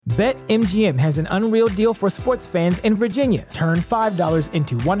BetMGM has an unreal deal for sports fans in Virginia. Turn $5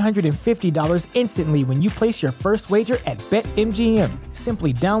 into $150 instantly when you place your first wager at BetMGM.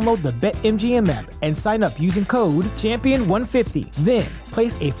 Simply download the BetMGM app and sign up using code Champion150. Then,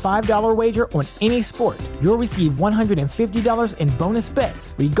 place a $5 wager on any sport. You'll receive $150 in bonus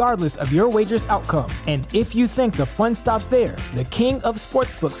bets, regardless of your wager's outcome. And if you think the fun stops there, the King of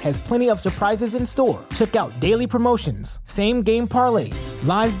Sportsbooks has plenty of surprises in store. Check out daily promotions, same-game parlays,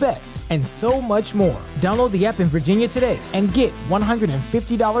 live bets, and so much more. Download the app in Virginia today and get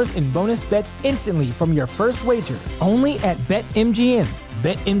 $150 in bonus bets instantly from your first wager. Only at BetMGM.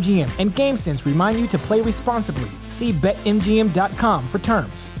 BetMGM and GameSense remind you to play responsibly. See BetMGM.com for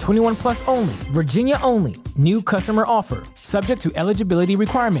terms. 21 plus only. Virginia only. New customer offer. Subject to eligibility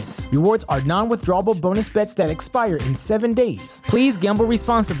requirements. Rewards are non-withdrawable bonus bets that expire in 7 days. Please gamble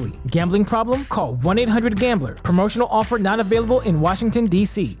responsibly. Gambling problem? Call 1-800-GAMBLER. Promotional offer not available in Washington,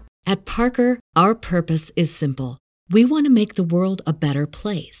 D.C. At Parker, our purpose is simple. We want to make the world a better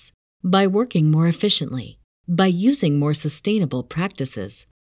place by working more efficiently, by using more sustainable practices,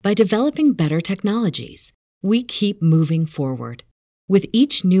 by developing better technologies. We keep moving forward. With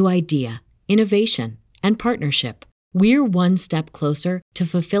each new idea, innovation, and partnership, we're one step closer to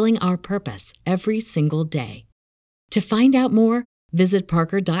fulfilling our purpose every single day. To find out more, visit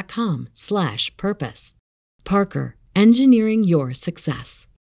parker.com/purpose. Parker, engineering your success.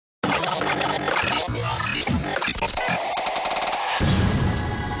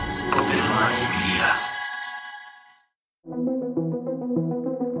 Open Minds Media.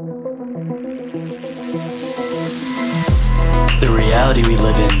 The reality we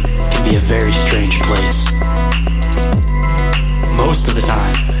live in can be a very strange place. Most of the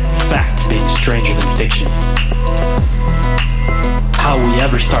time, fact being stranger than fiction. How will we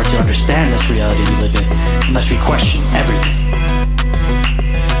ever start to understand this reality we live in unless we question everything?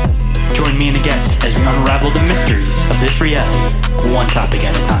 Join me and a guest as we unravel the mysteries of this reality, one topic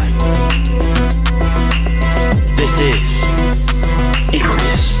at a time. This is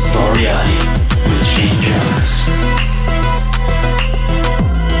Inquiries for Reality with Shane Jones.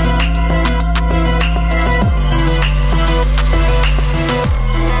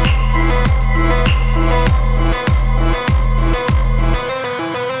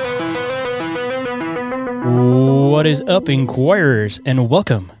 What is up, Inquirers, and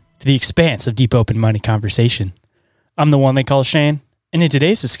welcome to the expanse of deep, open-minded conversation. I'm the one they call Shane, and in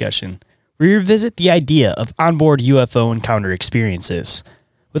today's discussion, we revisit the idea of onboard UFO encounter experiences.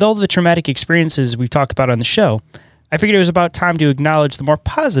 With all of the traumatic experiences we've talked about on the show, I figured it was about time to acknowledge the more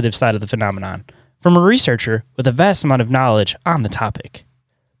positive side of the phenomenon from a researcher with a vast amount of knowledge on the topic.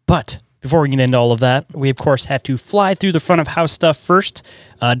 But before we get into all of that, we of course have to fly through the front of house stuff first.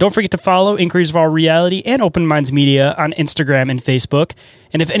 Don't forget to follow Inquiries of Our Reality and Open Minds Media on Instagram and Facebook.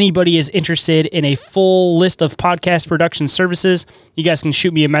 And if anybody is interested in a full list of podcast production services, you guys can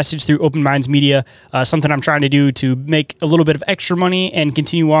shoot me a message through Open Minds Media, something I'm trying to do to make a little bit of extra money and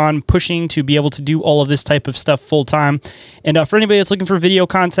continue on pushing to be able to do all of this type of stuff full time. And for anybody that's looking for video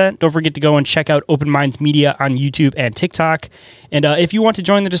content, don't forget to go and check out Open Minds Media on YouTube and TikTok. And if you want to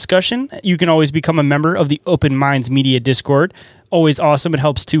join the discussion, you can always become a member of the Open Minds Media Discord. Always awesome. It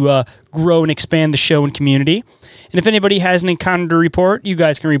helps to grow and expand the show and community. And if anybody has an encounter to report, you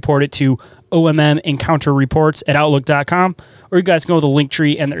guys can report it to ommencounterreports@outlook.com, or you guys can go to the link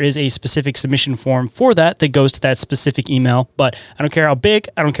tree and there is a specific submission form for that goes to that specific email. But I don't care how big,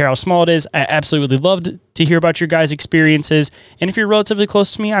 I don't care how small it is. I absolutely would love to hear about your guys' experiences. And if you're relatively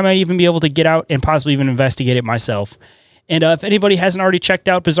close to me, I might even be able to get out and possibly even investigate it myself. And if anybody hasn't already checked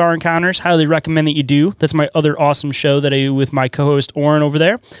out Bizarre Encounters, highly recommend that you do. That's my other awesome show that I do with my co-host Oren over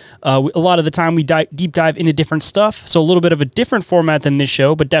there. A lot of the time we deep dive into different stuff, so a little bit of a different format than this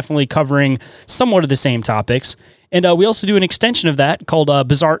show, but definitely covering somewhat of the same topics. And we also do an extension of that called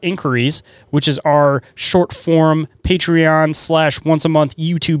Bizarre Inquiries, which is our short-form Patreon/once-a-month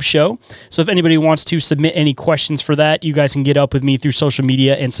YouTube show. So if anybody wants to submit any questions for that, you guys can get up with me through social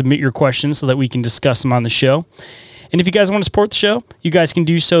media and submit your questions so that we can discuss them on the show. And if you guys want to support the show, you guys can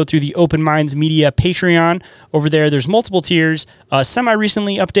do so through the Open Minds Media Patreon. Over there, there's multiple tiers,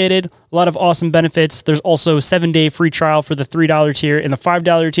 semi-recently updated, a lot of awesome benefits. There's also a 7-day free trial for the $3 tier and the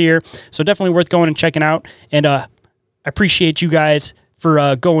 $5 tier. So definitely worth going and checking out. And I appreciate you guys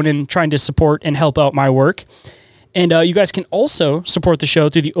for going and trying to support and help out my work. And you guys can also support the show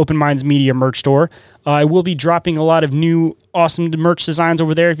through the Open Minds Media merch store. I will be dropping a lot of new awesome merch designs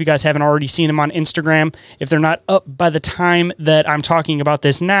over there if you guys haven't already seen them on Instagram. If they're not up by the time that I'm talking about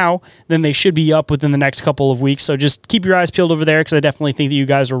this now, then they should be up within the next couple of weeks. So just keep your eyes peeled over there because I definitely think that you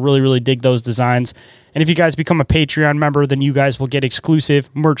guys will really, really dig those designs. And if you guys become a Patreon member, then you guys will get exclusive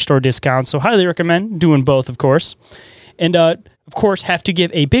merch store discounts. So highly recommend doing both, of course. And of course, have to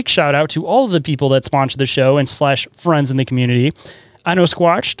give a big shout out to all of the people that sponsor the show and / friends in the community. I Know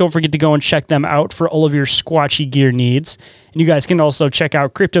Squatch. Don't forget to go and check them out for all of your Squatchy gear needs. And you guys can also check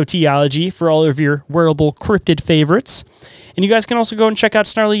out Cryptoteology for all of your wearable cryptid favorites. And you guys can also go and check out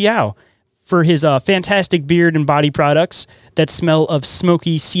Snarly Yao for his fantastic beard and body products that smell of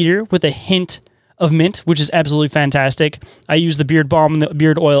smoky cedar with a hint of mint, which is absolutely fantastic. I use the beard balm and the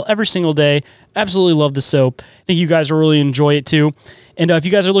beard oil every single day. Absolutely love the soap. I think you guys will really enjoy it too. And if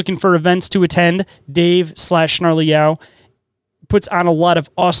you guys are looking for events to attend, Dave/Snarly Yao puts on a lot of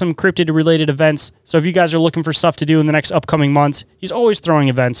awesome cryptid-related events. So if you guys are looking for stuff to do in the next upcoming months, he's always throwing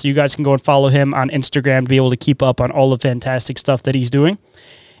events. So you guys can go and follow him on Instagram to be able to keep up on all the fantastic stuff that he's doing.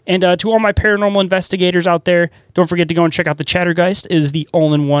 And to all my paranormal investigators out there, don't forget to go and check out the Chattergeist. It is the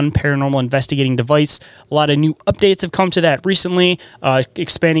all-in-one paranormal investigating device. A lot of new updates have come to that recently,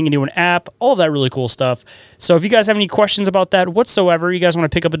 expanding into an app, all of that really cool stuff. So if you guys have any questions about that whatsoever, you guys want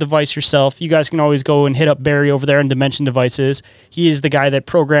to pick up a device yourself, you guys can always go and hit up Barry over there in Dimension Devices. He is the guy that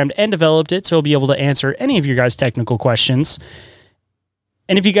programmed and developed it, so he'll be able to answer any of your guys' technical questions.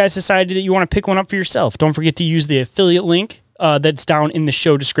 And if you guys decided that you want to pick one up for yourself, don't forget to use the affiliate link that's down in the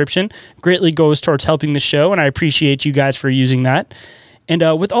show description. Greatly goes towards helping the show, and I appreciate you guys for using that. And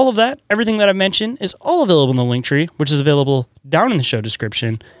with all of that, everything that I mentioned is all available in the link tree, which is available down in the show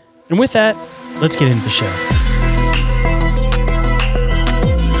description. And with that, let's get into the show.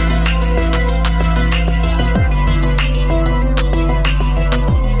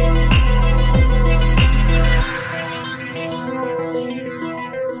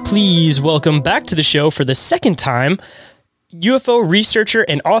 Please welcome back to the show for the second time, UFO researcher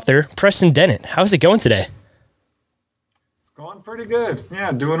and author, Preston Dennett. How's it going today? It's going pretty good.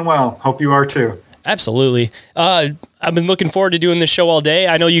 Yeah, doing well. Hope you are too. Absolutely. I've been looking forward to doing this show all day.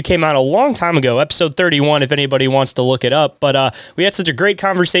 I know you came out a long time ago, episode 31, if anybody wants to look it up. But we had such a great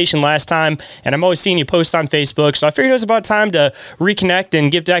conversation last time, and I'm always seeing you post on Facebook. So I figured it was about time to reconnect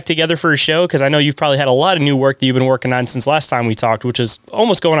and get back together for a show, because I know you've probably had a lot of new work that you've been working on since last time we talked, which is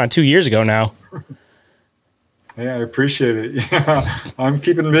almost going on 2 years ago now. Yeah, I appreciate it. Yeah, I'm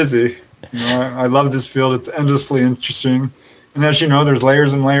keeping busy. You know, I love this field. It's endlessly interesting. And as you know, there's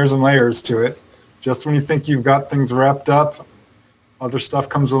layers and layers and layers to it. Just when you think you've got things wrapped up, other stuff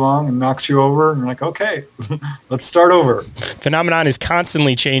comes along and knocks you over, and you're like, okay, let's start over. Phenomenon is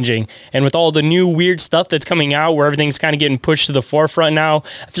constantly changing, and with all the new weird stuff that's coming out where everything's kind of getting pushed to the forefront now,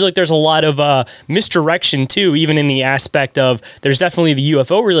 I feel like there's a lot of misdirection too, even in the aspect of there's definitely the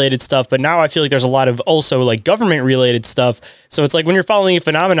UFO related stuff, but now I feel like there's a lot of also like government related stuff. So it's like when you're following a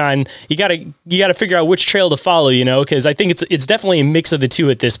phenomenon, you gotta figure out which trail to follow, you know, because I think it's definitely a mix of the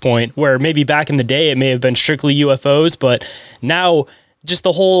two at this point, where maybe back in the day it may have been strictly UFOs, but now just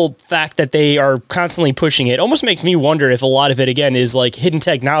the whole fact that they are constantly pushing it almost makes me wonder if a lot of it, again, is like hidden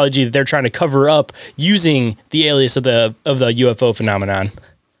technology that they're trying to cover up using the alias of the UFO phenomenon.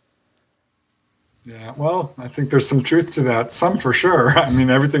 Yeah, well, I think there's some truth to that. Some for sure. I mean,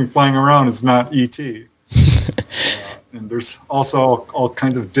 everything flying around is not ET. And there's also all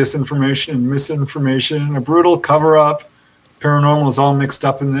kinds of disinformation and misinformation, a brutal cover-up. Paranormal is all mixed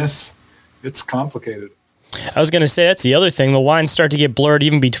up in this. It's complicated. I was going to say that's the other thing. The lines start to get blurred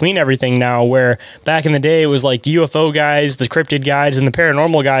even between everything now, where back in the day it was like the UFO guys, the cryptid guys, and the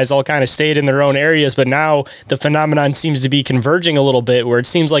paranormal guys all kind of stayed in their own areas. But now the phenomenon seems to be converging a little bit, where it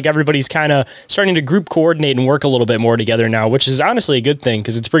seems like everybody's kind of starting to group coordinate and work a little bit more together now, which is honestly a good thing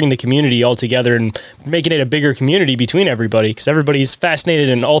because it's bringing the community all together and making it a bigger community between everybody, because everybody's fascinated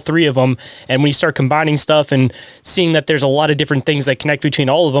in all three of them. And when you start combining stuff and seeing that there's a lot of different things that connect between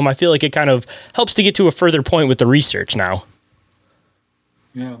all of them, I feel like it kind of helps to get to a further point with the research now.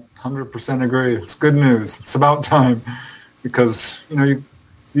 Yeah, 100% agree. It's good news. It's about time, because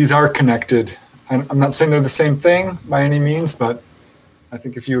these are connected. I'm not saying they're the same thing by any means, but I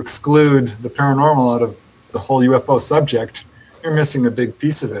think if you exclude the paranormal out of the whole UFO subject, you're missing a big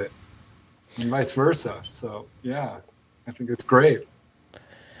piece of it, and vice versa. So yeah, I think it's great.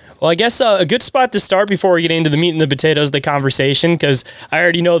 Well, I guess a good spot to start before we get into the meat and the potatoes of the conversation, because I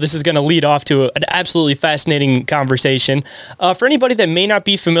already know this is going to lead off to an absolutely fascinating conversation. For anybody that may not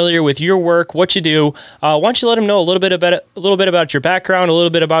be familiar with your work, what you do, why don't you let them know a little bit about your background, a little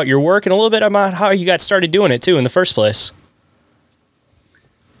bit about your work, and a little bit about how you got started doing it too in the first place.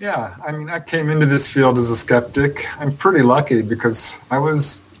 Yeah, I mean, I came into this field as a skeptic. I'm pretty lucky because I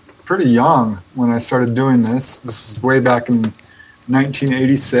was pretty young when I started doing this. This was way back in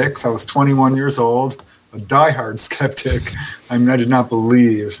 1986. I was 21 years old, a diehard skeptic. I mean, I did not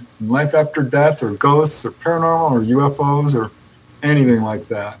believe in life after death or ghosts or paranormal or UFOs or anything like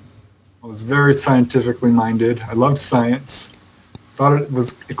that. I was very scientifically minded. I loved science. Thought it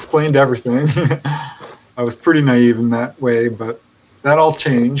was explained everything. I was pretty naive in that way, but that all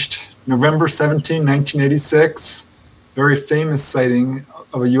changed. November 17, 1986, very famous sighting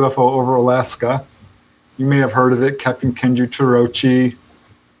of a UFO over Alaska. You may have heard of it, Captain Kenji Torochi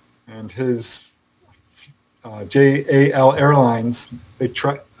and his JAL Airlines. They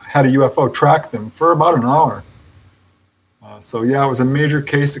had a UFO track them for about an hour. So yeah, it was a major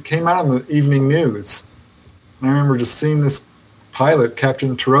case. It came out on the evening news. And I remember just seeing this pilot,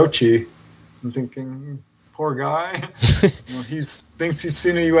 Captain Torochi, and thinking, poor guy. He thinks he's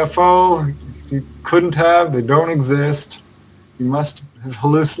seen a UFO. He couldn't have. They don't exist. He must have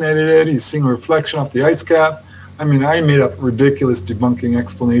hallucinated it. He's seeing a reflection off the ice cap. I mean, I made up ridiculous debunking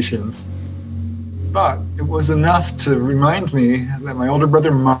explanations. But it was enough to remind me that my older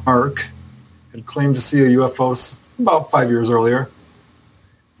brother Mark had claimed to see a UFO about 5 years earlier.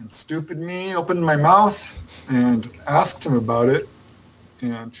 And stupid me opened my mouth and asked him about it.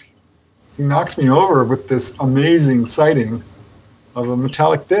 And he knocked me over with this amazing sighting of a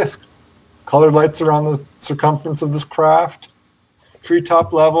metallic disc. Colored lights around the circumference of this craft.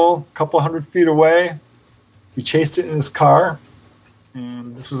 Treetop level, a couple 100 feet away. He chased it in his car,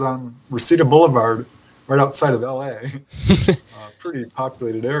 and this was on Reseda Boulevard, right outside of LA, a pretty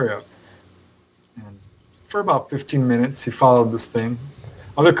populated area. And for about 15 minutes, he followed this thing.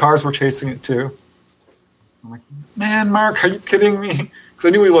 Other cars were chasing it too. I'm like, man, Mark, are you kidding me? Because I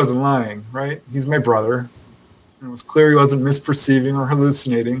knew he wasn't lying, right? He's my brother. And it was clear he wasn't misperceiving or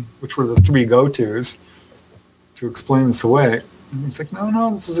hallucinating, which were the three go-tos to explain this away. And he's like,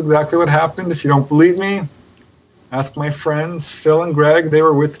 no, this is exactly what happened. If you don't believe me, ask my friends, Phil and Greg. They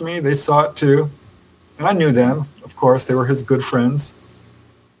were with me. They saw it too. And I knew them, of course. They were his good friends.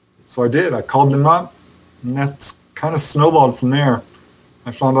 So I did. I called them up, and that's kind of snowballed from there.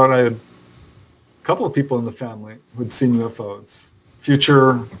 I found out I had a couple of people in the family who had seen UFOs.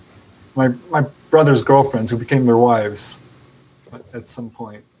 My brother's girlfriends, who became their wives at some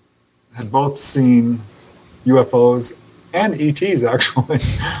point, had both seen UFOs and ETs, actually,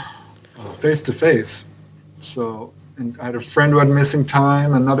 face to face. So, and I had a friend who had missing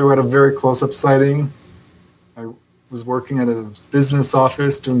time, another who had a very close-up sighting. I was working at a business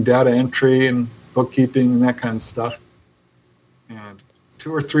office doing data entry and bookkeeping and that kind of stuff. And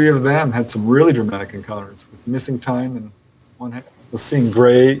 2 or 3 of them had some really dramatic encounters with missing time, and one was seeing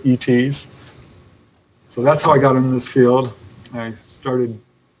gray ETs. So that's how I got in this field. I joined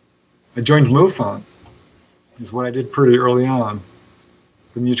MUFON, is what I did pretty early on,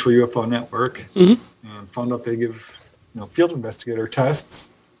 the Mutual UFO Network, and found out they give field investigator tests.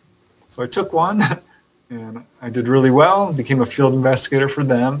 So I took one, and I did really well, became a field investigator for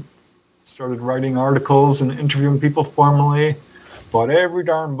them, started writing articles and interviewing people formally, bought every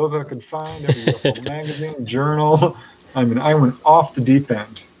darn book I could find, every UFO magazine, journal. I mean, I went off the deep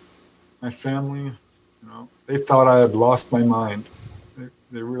end. My family, they thought I had lost my mind.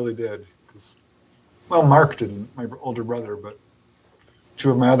 They really did. Well, Mark didn't, my older brother, but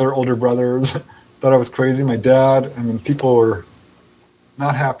 2 of my other older brothers thought I was crazy. My dad, people were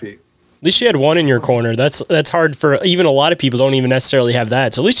not happy. At least you had one in your corner. That's hard for even a lot of people don't even necessarily have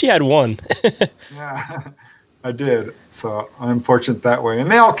that. So at least you had one. Yeah, I did. So I'm fortunate that way.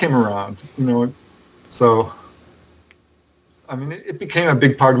 And they all came around, So, it became a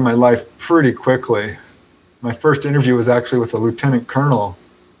big part of my life pretty quickly. My first interview was actually with a lieutenant colonel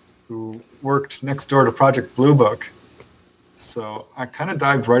who worked next door to Project Blue Book. So I kind of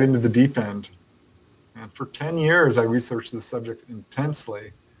dived right into the deep end. And for 10 years, I researched this subject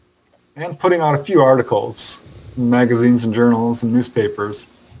intensely and putting out a few articles in magazines and journals and newspapers.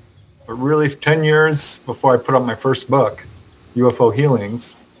 But really, 10 years before I put out my first book, UFO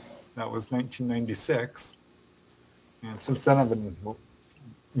Healings, that was 1996. And since then, I've been,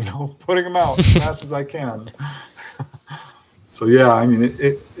 putting them out as fast as I can. So yeah,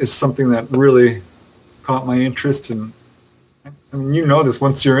 it is something that really caught my interest, and this.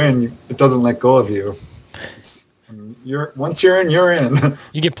 Once you're in, it doesn't let go of you. once you're in, you're in.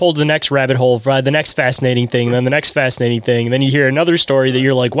 You get pulled to the next rabbit hole, right? The next fascinating thing, then the next fascinating thing. And then you hear another story that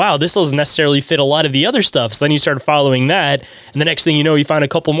you're like, wow, this doesn't necessarily fit a lot of the other stuff. So then you start following that. And the next thing you know, you find a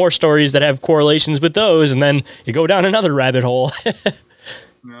couple more stories that have correlations with those. And then you go down another rabbit hole.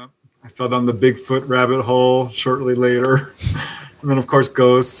 Yeah. I fell down the Bigfoot rabbit hole shortly later. And then, of course,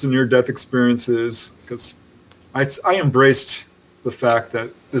 ghosts and near-death experiences. Because I embraced the fact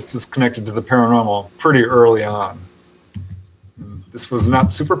that this is connected to the paranormal pretty early on. And this was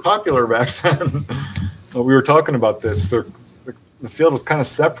not super popular back then. We were talking about this. The field was kind of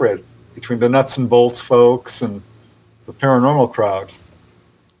separate between the nuts and bolts folks and the paranormal crowd.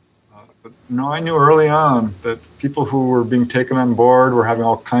 But I knew early on that people who were being taken on board were having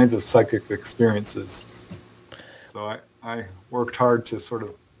all kinds of psychic experiences. So I worked hard to sort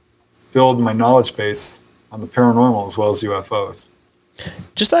of build my knowledge base on the paranormal as well as UFOs.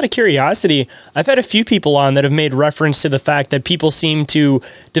 Just out of curiosity, I've had a few people on that have made reference to the fact that people seem to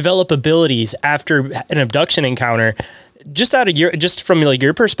develop abilities after an abduction encounter. Just from like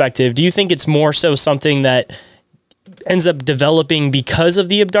your perspective, do you think it's more so something that ends up developing because of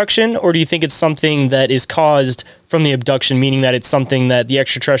the abduction, or do you think it's something that is caused from the abduction, meaning that it's something that the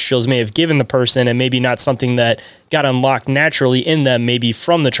extraterrestrials may have given the person and maybe not something that got unlocked naturally in them, maybe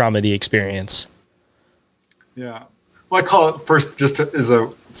from the trauma of the experience? Yeah. Well, I call it, first, just as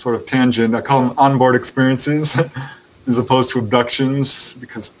a sort of tangent, I call them onboard experiences as opposed to abductions,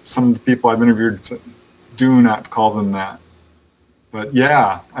 because some of the people I've interviewed do not call them that. But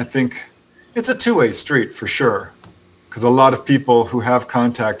yeah, I think it's a two-way street for sure, because a lot of people who have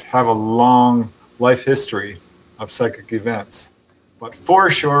contact have a long life history of psychic events. But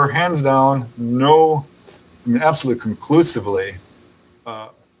for sure, hands down, absolutely conclusively,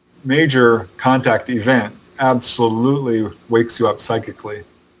 major contact event absolutely wakes you up psychically.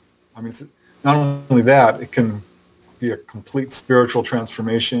 I mean, it's not only that, it can be a complete spiritual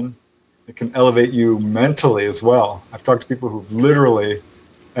transformation. It can elevate you mentally as well. I've talked to people who literally,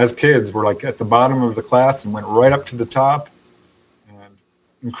 as kids, were like at the bottom of the class and went right up to the top and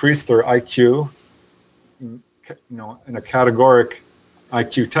increased their IQ, in a categoric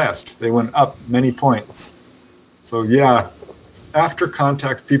IQ test. They went up many points. So yeah, after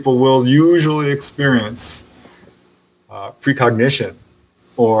contact, people will usually experience precognition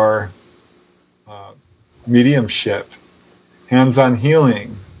or mediumship, hands-on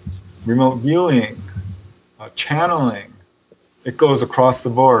healing, remote viewing, channeling. It goes across the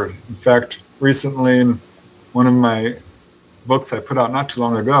board. In fact, recently in one of my books I put out not too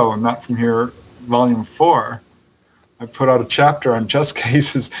long ago, Not From Here, Volume 4, I put out a chapter on just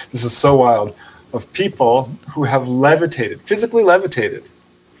cases, this is so wild, of people who have physically levitated,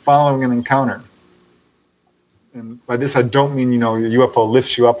 following an encounter. And by this, I don't mean, a UFO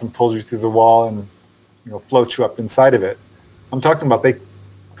lifts you up and pulls you through the wall and, floats you up inside of it. I'm talking about they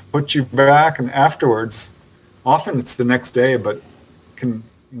put you back, and afterwards, often it's the next day, but can,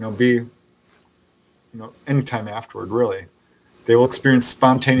 be, anytime afterward, really. They will experience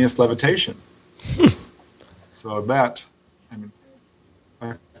spontaneous levitation. So that,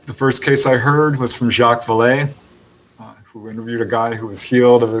 the first case I heard was from Jacques Vallée, who interviewed a guy who was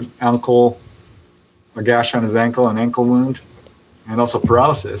healed of a gash on his ankle, an ankle wound, and also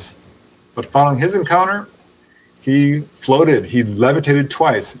paralysis. But following his encounter, he floated, he levitated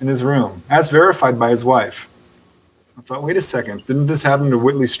twice in his room, as verified by his wife. I thought, wait a second, didn't this happen to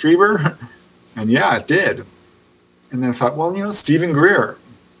Whitley Strieber? And yeah, it did. And then I thought, well, Stephen Greer,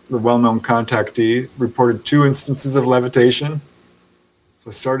 the well-known contactee, reported 2 instances of levitation. So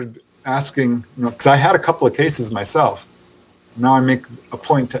I started asking, because I had a couple of cases myself. Now I make a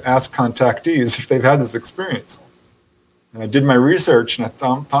point to ask contactees if they've had this experience. And I did my research, and I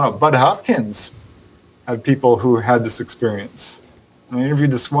found out Bud Hopkins had people who had this experience. And I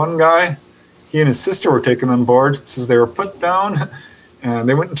interviewed this one guy. He and his sister were taken on board. Says they were put down, and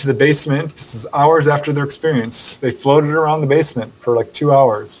they went into the basement. This is hours after their experience. They floated around the basement for like 2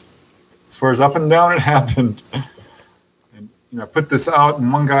 hours. As far as up and down it happened. I put this out,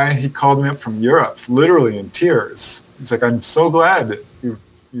 and one guy, he called me up from Europe, literally in tears. He's like, I'm so glad that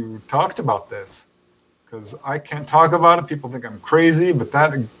you talked about this, because I can't talk about it. People think I'm crazy, but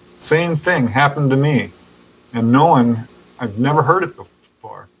that same thing happened to me. And I've never heard it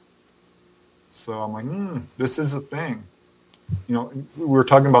before. So I'm like, this is a thing. We were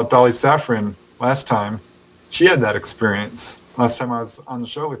talking about Dolly Safran last time. She had that experience last time I was on the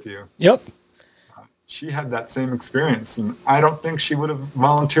show with you. Yep. She had that same experience, and I don't think she would have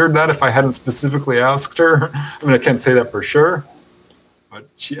volunteered that if I hadn't specifically asked her. I mean, I can't say that for sure, but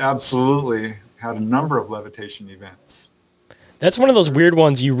she absolutely had a number of levitation events. That's one of those weird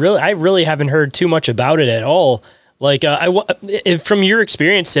ones I really haven't heard too much about it at all. Like, from your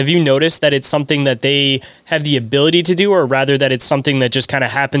experience, have you noticed that it's something that they have the ability to do, or rather that it's something that just kind of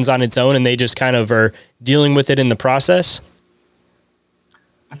happens on its own and they just kind of are dealing with it in the process?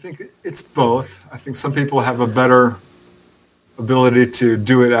 I think it's both. I think some people have a better ability to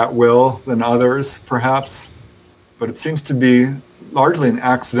do it at will than others, perhaps. But it seems to be largely an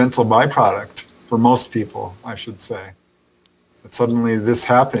accidental byproduct for most people, I should say. That suddenly this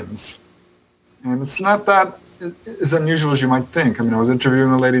happens. And it's not that as unusual as you might think. I mean, I was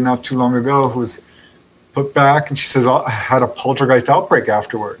interviewing a lady not too long ago who was put back, and she says, I had a poltergeist outbreak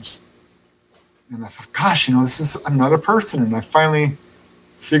afterwards. And I thought, gosh, this is another person. And I finally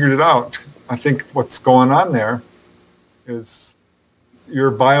figured it out. I think what's going on there is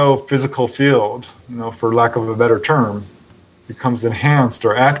your biophysical field, for lack of a better term, becomes enhanced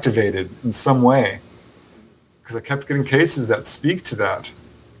or activated in some way. Because I kept getting cases that speak to that.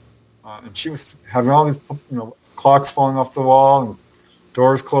 And she was having all these, clocks falling off the wall and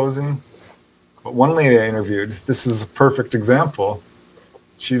doors closing. But one lady I interviewed, this is a perfect example.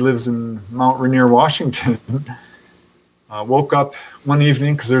 She lives in Mount Rainier, Washington. Woke up one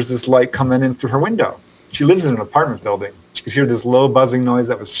evening because there's this light coming in through her window. She lives in an apartment building. She could hear this low buzzing noise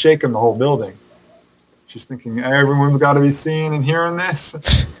that was shaking the whole building. She's thinking, everyone's got to be seeing and hearing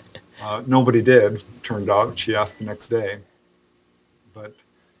this. Nobody did, turned out. She asked the next day. But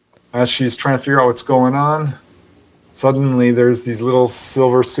as she's trying to figure out what's going on, suddenly there's these little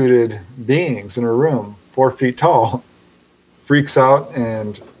silver-suited beings in her room, 4 feet tall. Freaks out,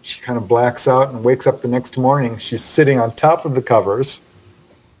 and she kind of blacks out and wakes up the next morning. She's sitting on top of the covers,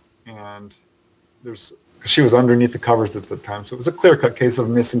 and she was underneath the covers at the time, so it was a clear-cut case of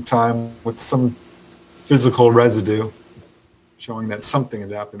missing time with some physical residue showing that something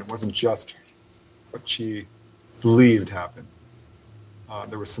had happened. It wasn't just what she believed happened.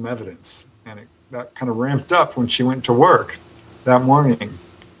 There was some evidence, and that kind of ramped up when she went to work that morning. And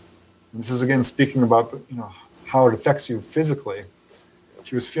this is again speaking about how it affects you physically.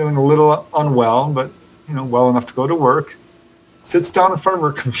 She was feeling a little unwell, but well enough to go to work. Sits down in front of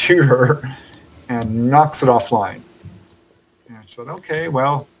her computer and knocks it offline. And she said, "Okay,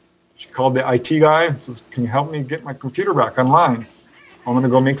 well." She called the IT guy and says, "Can you help me get my computer back online? I'm going to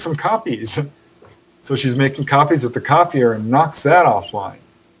go make some copies." So she's making copies at the copier and knocks that offline.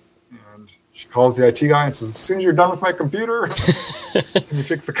 And she calls the IT guy and says, "As soon as you're done with my computer, can you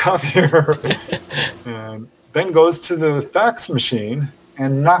fix the copier?" And then goes to the fax machine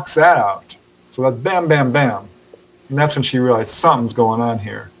and knocks that out. So that's bam, bam, bam. And that's when she realized something's going on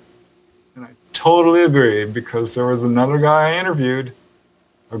here. And I totally agree, because there was another guy I interviewed,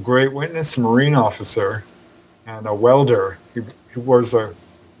 a great witness, a Marine officer, and a welder. He was an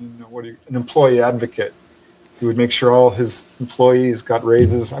employee advocate. He would make sure all his employees got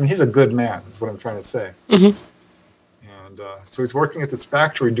raises. I mean, he's a good man, is what I'm trying to say. Mm-hmm. And so he's working at this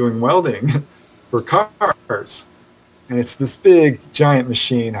factory doing welding for cars. And it's this big, giant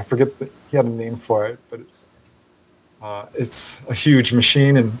machine. I forget he had a name for it, but it's a huge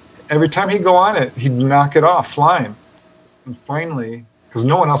machine. And every time he'd go on it, he'd knock it off flying. And finally, because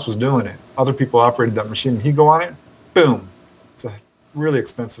no one else was doing it, other people operated that machine. He'd go on it, boom. It's a really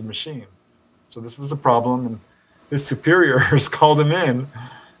expensive machine. So this was a problem. And his superiors called him in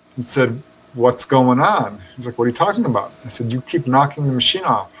and said, "What's going on?" He's like, "What are you talking about?" I said, "You keep knocking the machine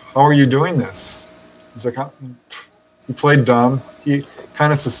off. How are you doing this?" He's like, he played dumb. He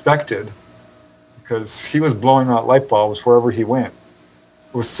kind of suspected, because he was blowing out light bulbs wherever he went.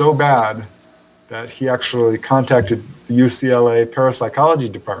 It was so bad that he actually contacted the UCLA parapsychology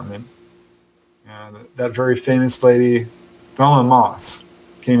department. And that very famous lady, Velma Moss,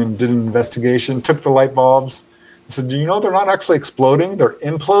 came and did an investigation, took the light bulbs, and said, "Do you know they're not actually exploding, they're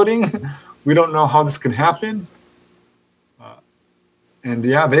imploding? We don't know how this can happen."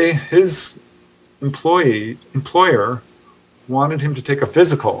 His employer wanted him to take a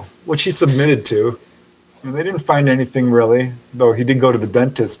physical, which he submitted to. And they didn't find anything really, though he did go to the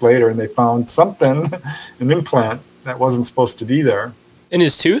dentist later and they found something, an implant that wasn't supposed to be there. In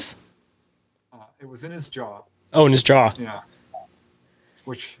his tooth? It was in his jaw. Oh, in his jaw. Yeah.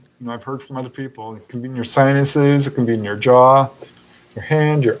 Which, I've heard from other people. It can be in your sinuses, it can be in your jaw, your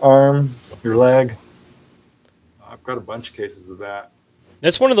hand, your arm, your leg. I've got a bunch of cases of that.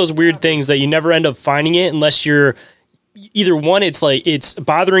 That's one of those weird things that you never end up finding it unless you're either one, it's like it's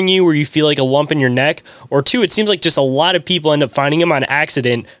bothering you where you feel like a lump in your neck, or two, it seems like just a lot of people end up finding them on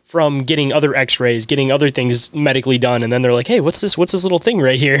accident from getting other x-rays, getting other things medically done. And then they're like, "Hey, what's this little thing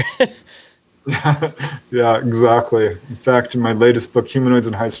right here?" Yeah, exactly. In fact, in my latest book, Humanoids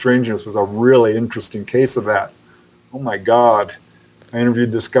and High Strangeness, was a really interesting case of that. Oh my God. I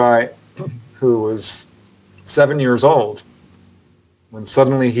interviewed this guy who was 7 years old, when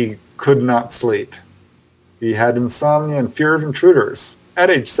suddenly he could not sleep. He had insomnia and fear of intruders at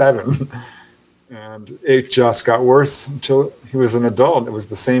age 7. And it just got worse until he was an adult. It was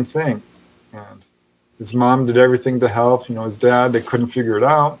the same thing. And his mom did everything to help. His dad, they couldn't figure it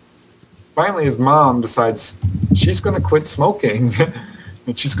out. Finally, his mom decides she's going to quit smoking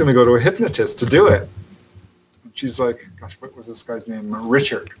and she's going to go to a hypnotist to do it. And she's like, gosh, what was this guy's name?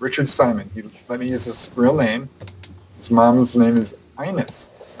 Richard Simon. He let me use his real name. His mom's name is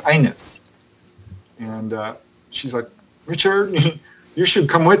Ines. And she's like, Richard, you should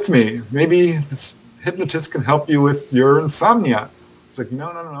come with me. Maybe this hypnotist can help you with your insomnia. He's like, no,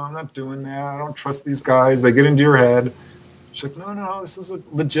 I'm not doing that. I don't trust these guys. They get into your head. She's like, no, this is a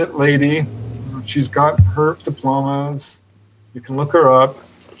legit lady. She's got her diplomas. You can look her up.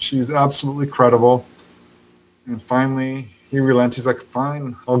 She's absolutely credible. And finally, he relents. He's like,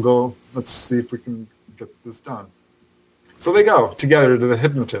 fine, I'll go. Let's see if we can get this done. So they go together to the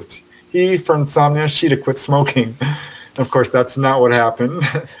hypnotist. He for insomnia, she to quit smoking. And of course, that's not what happened.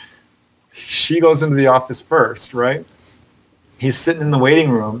 She goes into the office first, right? He's sitting in the waiting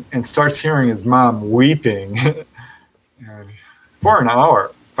room and starts hearing his mom weeping for an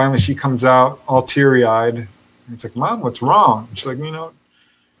hour. Finally, she comes out all teary-eyed. And he's like, Mom, what's wrong? She's like,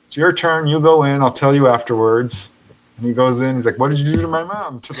 it's your turn. You go in. I'll tell you afterwards. And he goes in. He's like, what did you do to my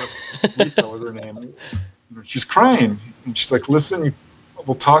mom? To the Lisa was her name. She's crying. And she's like, listen,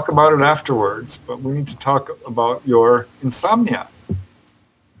 we'll talk about it afterwards, but we need to talk about your insomnia.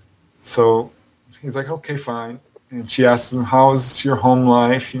 So he's like, okay, fine. And she asks him, how's your home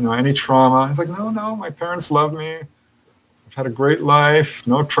life? Any trauma? He's like, no, my parents love me. I've had a great life,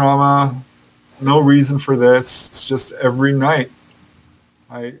 no trauma, no reason for this. It's just every night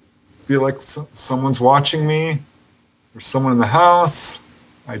I feel like someone's watching me. There's someone in the house.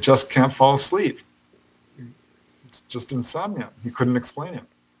 I just can't fall asleep. It's just insomnia. He couldn't explain it.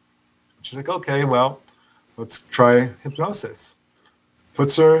 She's like, okay, well, let's try hypnosis.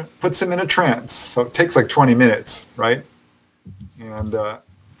 Puts him in a trance. So it takes like 20 minutes, right? And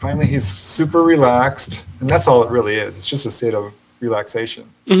finally he's super relaxed. And that's all it really is. It's just a state of relaxation.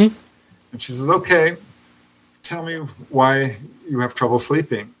 Mm-hmm. And she says, okay, tell me why you have trouble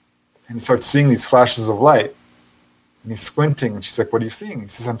sleeping. And he starts seeing these flashes of light. And he's squinting. And she's like, what are you seeing? He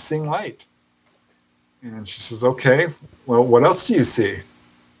says, I'm seeing light. And she says, okay, well, what else do you see?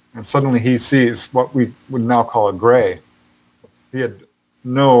 And suddenly he sees what we would now call a gray. He had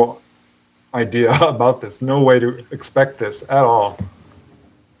no idea about this, no way to expect this at all.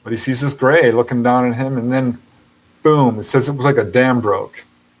 But he sees this gray looking down at him, and then, boom, it says it was like a dam broke.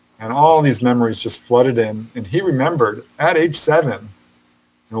 And all these memories just flooded in. And he remembered at age 7,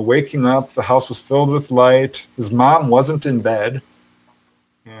 waking up, the house was filled with light. His mom wasn't in bed.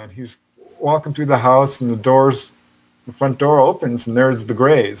 And he's walking through the house, and the front door opens, and there's the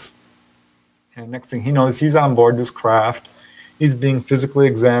grays. And next thing he knows, he's on board this craft. He's being physically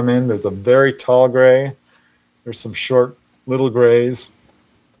examined. There's a very tall gray. There's some short little grays.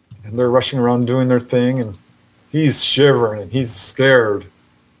 And they're rushing around doing their thing. And he's shivering and he's scared.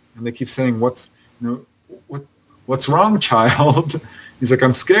 And they keep saying, what's wrong, child? He's like,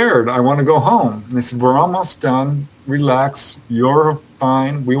 I'm scared. I want to go home. And they said, we're almost done. Relax. You're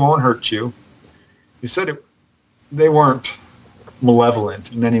fine. We won't hurt you. He said they weren't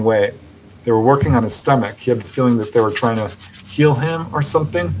malevolent in any way. They were working on his stomach. He had the feeling that they were trying to heal him or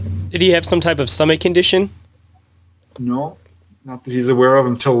something. Did he have some type of stomach condition? No, not that he's aware of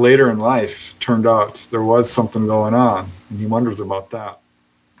until later in life. Turned out there was something going on, and he wonders about that.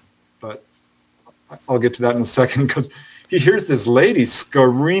 But I'll get to that in a second, because he hears this lady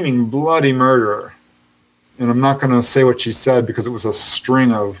screaming bloody murder. And I'm not going to say what she said, because it was a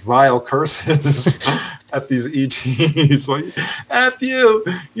string of vile curses at these ETs. Like, F you,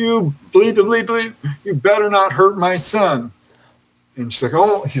 you bleep, bleep, bleep, you better not hurt my son. And she's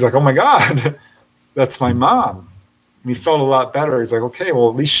like, he's like, oh my God, that's my mom. And he felt a lot better. He's like, okay, well,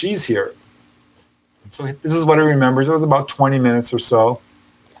 at least she's here. So this is what he remembers. It was about 20 minutes or so.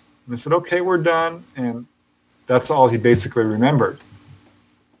 And I said, okay, we're done. And that's all he basically remembered.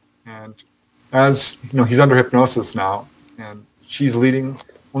 And as he's under hypnosis now, and she's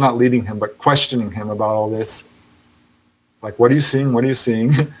not leading him, but questioning him about all this. Like, what are you seeing? What are you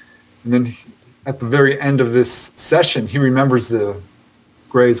seeing? And then at the very end of this session, he remembers the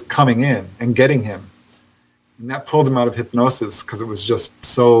grays coming in and getting him. And that pulled him out of hypnosis, because it was just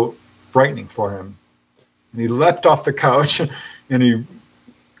so frightening for him. And he leapt off the couch and he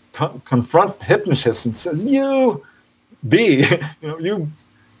confronts the hypnotist and says, you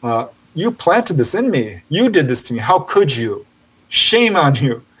planted this in me. You did this to me. How could you? Shame on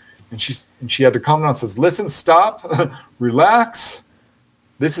you. And she had to calm down and says, listen, stop, relax.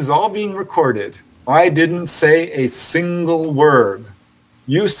 This is all being recorded. I didn't say a single word.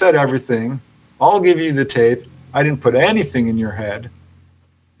 You said everything. I'll give you the tape. I didn't put anything in your head.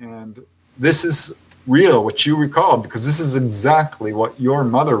 And this is real, what you recalled, because this is exactly what your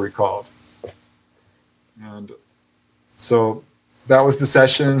mother recalled. And so that was the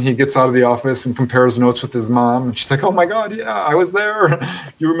session. He gets out of the office and compares notes with his mom. And she's like, oh my God, yeah, I was there.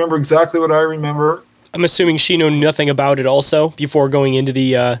 You remember exactly what I remember. I'm assuming she knew nothing about it also before going into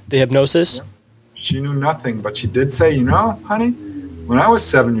the hypnosis. Yeah. She knew nothing, but she did say, you know, honey, when I was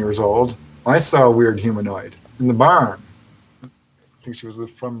 7 years old, I saw a weird humanoid in the barn. I think she was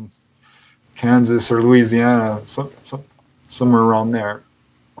from Kansas or Louisiana, somewhere around there,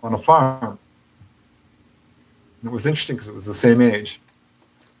 on a farm. And it was interesting because it was the same age.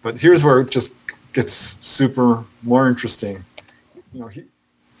 But here's where it just gets more interesting. You know,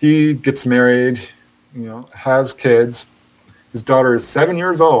 he gets married, you know, has kids. His daughter is 7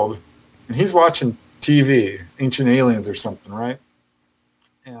 years old, and he's watching TV, Ancient Aliens or something, right?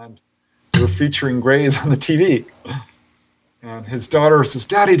 And they were featuring Greys on the TV. And his daughter says,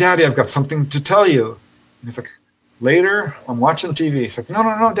 Daddy, I've got something to tell you. And he's like, later, I'm watching TV. He's like,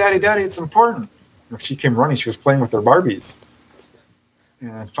 no, Daddy, it's important. And she came running. She was playing with her Barbies.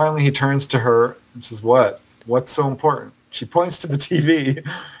 And finally, he turns to her and says, what? What's so important? She points to the TV.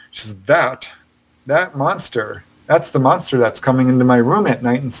 She says, that monster, that's the monster that's coming into my room at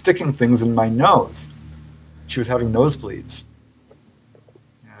night and sticking things in my nose. She was having nosebleeds.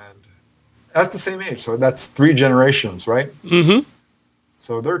 And at the same age, so that's 3 generations, right? Mm-hmm.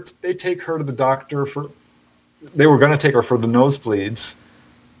 So they take her to the doctor they were going to take her for the nosebleeds,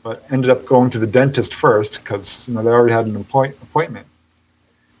 but ended up going to the dentist first because, you know, they already had an appointment.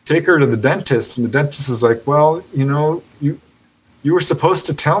 Take her to the dentist, and the dentist is like, well, you know, you were supposed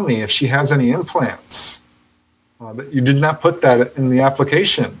to tell me if she has any implants. But you did not put that in the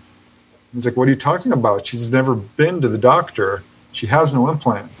application. He's like, what are you talking about? She's never been to the doctor. She has no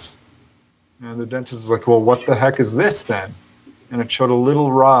implants. And the dentist is like, well, what the heck is this then? And it showed a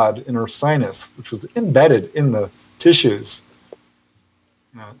little rod in her sinus, which was embedded in the tissues.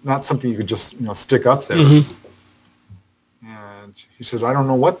 Not something you could just, you know, stick up there. Mm-hmm. And he said, I don't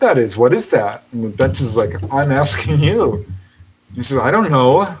know what that is. What is that? And the dentist is like, I'm asking you. He says, I don't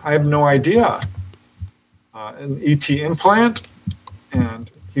know. I have no idea. An ET implant?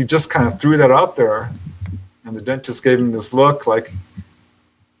 And he just kind of threw that out there. And the dentist gave him this look like,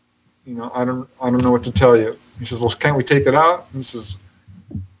 you know, I don't know what to tell you. He says, well, can't we take it out? And he says,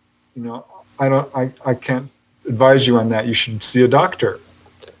 you know, I can't advise you on that. You should see a doctor.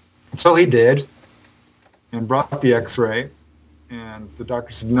 So he did, and brought the x-ray, and the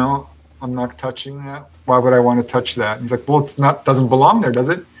doctor said, no, I'm not touching that. Why would I want to touch that? And he's like, well, doesn't belong there, does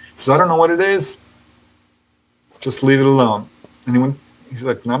it? He says, I don't know what it is. Just leave it alone. And he's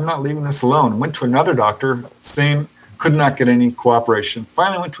like, no, I'm not leaving this alone. Went to another doctor, could not get any cooperation.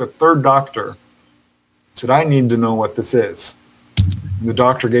 Finally went to a third doctor, said, I need to know what this is. And the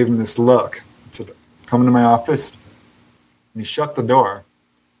doctor gave him this look, said, come into my office. And he shut the door.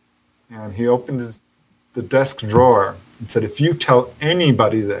 And he opened the desk drawer and said, if you tell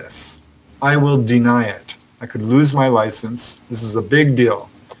anybody this, I will deny it. I could lose my license. This is a big deal.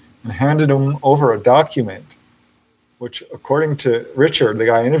 And handed him over a document, which, according to Richard, the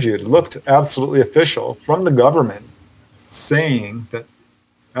guy I interviewed, looked absolutely official from the government, saying that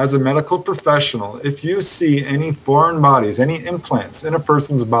as a medical professional, if you see any foreign bodies, any implants in a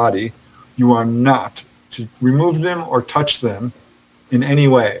person's body, you are not to remove them or touch them in any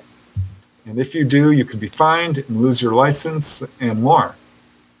way. And if you do, you could be fined and lose your license and more.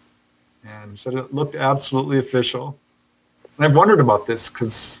 And so it looked absolutely official. And I've wondered about this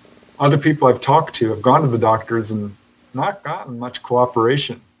because other people I've talked to have gone to the doctors and not gotten much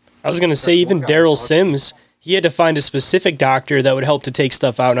cooperation. I was going to say, even Daryl Sims, he had to find a specific doctor that would help to take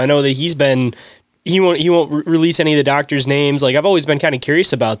stuff out. And I know that he won't release any of the doctors' names. Like, I've always been kind of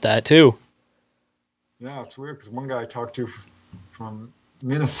curious about that too. Yeah, it's weird because one guy I talked to from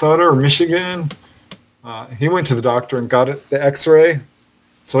Minnesota or Michigan, he went to the doctor and got the x-ray.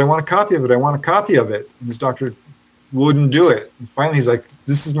 So I want a copy of it. And his doctor wouldn't do it. And finally he's like,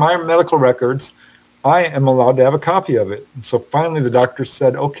 this is my medical records. I am allowed to have a copy of it. And so finally the doctor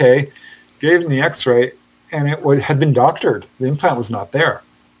said, okay, gave him the x-ray, and it had been doctored. The implant was not there.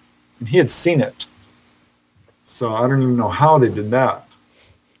 And he had seen it. So I don't even know how they did that.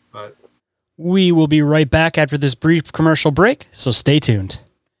 But we will be right back after this brief commercial break, so stay tuned.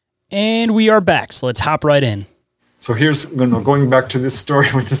 And we are back, so let's hop right in. So here's going back to this story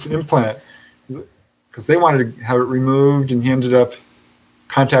with this implant, because they wanted to have it removed, and he ended up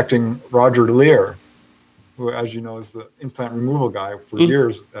contacting Roger Lear, who, as you know, is the implant removal guy for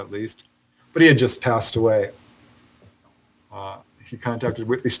years at least, but he had just passed away. He contacted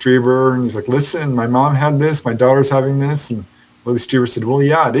Whitley Strieber, and he's like, listen, my mom had this, my daughter's having this. And Whitley Strieber said, well,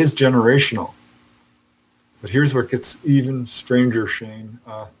 yeah, it is generational. But here's where it gets even stranger, Shane.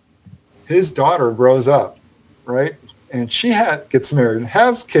 His daughter grows up, right? And she gets married and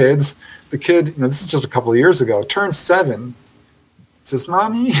has kids. The kid, this is just a couple of years ago, turns 7, says,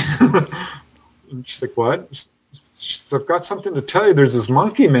 Mommy. And she's like, what? She says, I've got something to tell you. There's this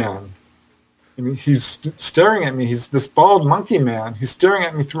monkey man. I mean, he's staring at me. He's this bald monkey man. He's staring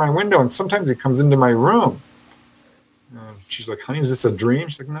at me through my window, and sometimes he comes into my room. And she's like, honey, is this a dream?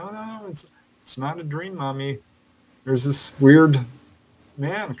 She's like, no, it's not a dream, Mommy. There's this weird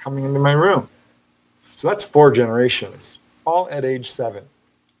man coming into my room. So that's 4 generations, all at age 7,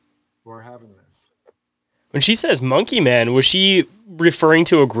 who are having this. When she says monkey man, was she referring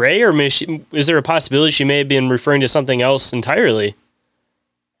to a gray, or is there a possibility she may have been referring to something else entirely?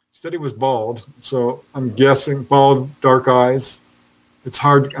 She said he was bald, so I'm guessing bald, dark eyes. It's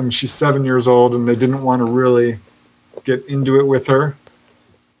hard. I mean, she's 7 years old, and they didn't want to really get into it with her.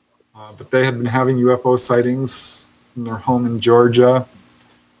 But they had been having UFO sightings in their home in Georgia.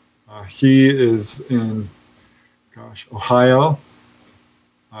 He is in, Ohio.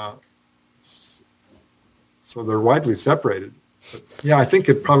 So they're widely separated. But yeah, I think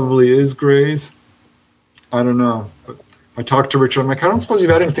it probably is grays. I don't know. But I talked to Richard. I'm like, I don't suppose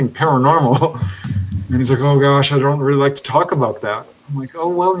you've had anything paranormal. And he's like, oh gosh, I don't really like to talk about that. I'm like, oh,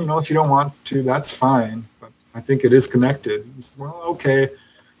 well, if you don't want to, that's fine. But I think it is connected. He says, well, okay.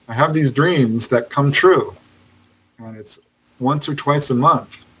 I have these dreams that come true. And it's once or twice a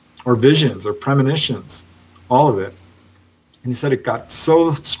month, or visions or premonitions, all of it. And he said it got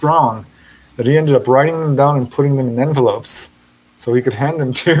so strong that he ended up writing them down and putting them in envelopes so he could hand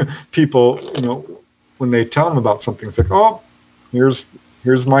them to people, when they tell him about something. It's like, oh,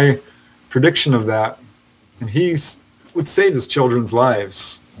 here's my prediction of that. And he would save his children's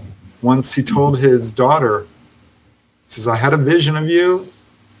lives. Once he told his daughter, he says, I had a vision of you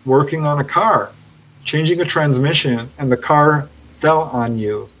working on a car, changing a transmission, and the car fell on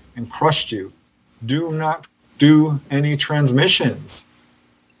you and crushed you. Do not do any transmissions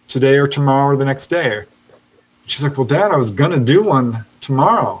today or tomorrow or the next day. She's like, well, Dad, I was going to do one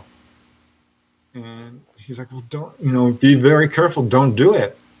tomorrow. And he's like, well, don't, be very careful. Don't do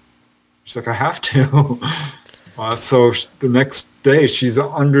it. She's like, I have to. So the next day she's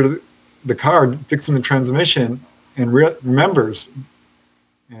under the car fixing the transmission and remembers.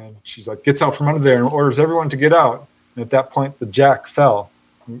 And she's like, gets out from under there and orders everyone to get out. And at that point, the jack fell,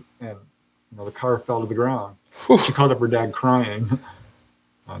 and the car fell to the ground. She called up her dad crying.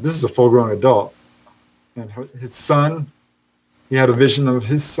 This is a full-grown adult. And his son, he had a vision of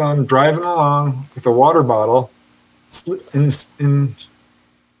his son driving along with a water bottle in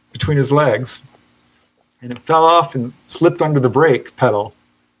between his legs, and it fell off and slipped under the brake pedal,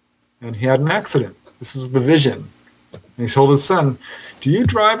 and he had an accident. This was the vision. And he told his son, do you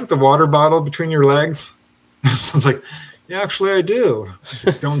drive with the water bottle between your legs? His son's like, yeah, actually I do. He's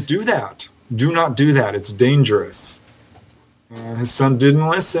like, don't do that. Do not do that. It's dangerous. And his son didn't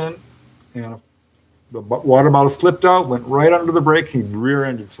listen, and the water bottle slipped out, went right under the brake. He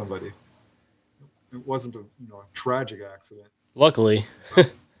rear-ended somebody. It wasn't a tragic accident. Luckily.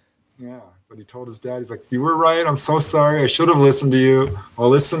 Yeah, but he told his dad, he's like, you were right. I'm so sorry. I should have listened to you. I'll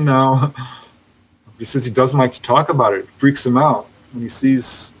listen now. He says he doesn't like to talk about it. It freaks him out when he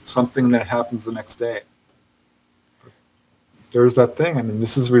sees something that happens the next day. But there's that thing. I mean,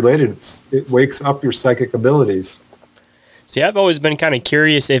 this is related. It wakes up your psychic abilities. See, I've always been kind of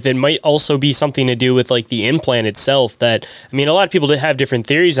curious if it might also be something to do with like the implant itself. That, I mean, a lot of people have different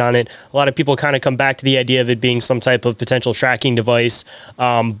theories on it. A lot of people kind of come back to the idea of it being some type of potential tracking device.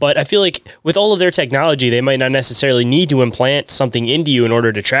 But I feel like with all of their technology, they might not necessarily need to implant something into you in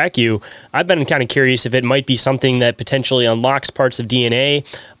order to track you. I've been kind of curious if it might be something that potentially unlocks parts of DNA.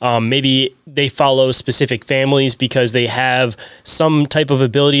 Maybe they follow specific families because they have some type of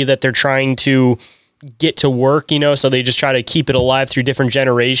ability that they're trying to get to work, so they just try to keep it alive through different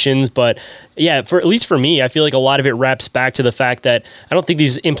generations. But yeah, at least for me, I feel like a lot of it wraps back to the fact that I don't think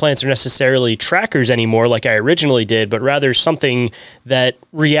these implants are necessarily trackers anymore like I originally did, but rather something that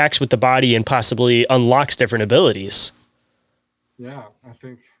reacts with the body and possibly unlocks different abilities. Yeah, I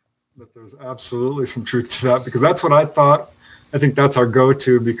think that there's absolutely some truth to that, because that's what I thought. I think that's our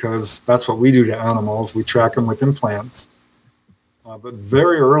go-to, because that's what we do to animals. We track them with implants. But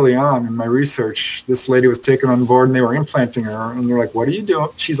very early on in my research, this lady was taken on board and they were implanting her. And they're like, what are you doing?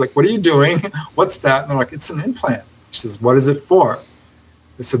 She's like, what are you doing? What's that? And they're like, it's an implant. She says, what is it for?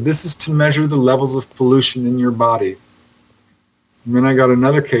 They said, this is to measure the levels of pollution in your body. And then I got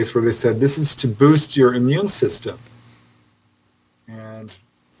another case where they said, this is to boost your immune system. And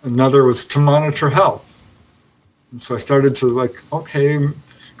another was to monitor health. And so I started to like, okay,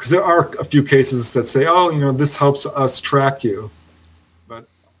 because there are a few cases that say, oh, this helps us track you. But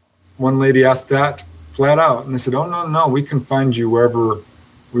one lady asked that flat out, and they said, oh, no, we can find you wherever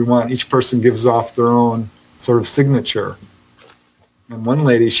we want. Each person gives off their own sort of signature. And one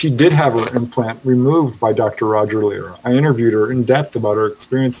lady, she did have her implant removed by Dr. Roger Lear. I interviewed her in depth about her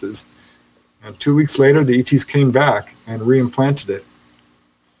experiences. And 2 weeks later, the ETs came back and reimplanted it.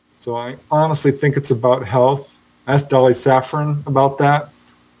 So I honestly think it's about health. I asked Dolly Saffron about that.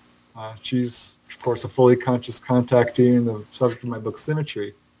 She's, of course, a fully conscious contactee and the subject of my book,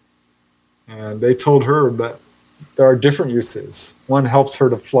 Symmetry. And they told her that there are different uses. One helps her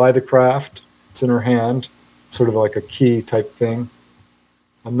to fly the craft. It's in her hand, sort of like a key type thing.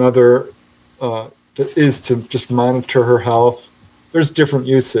 Another is to just monitor her health. There's different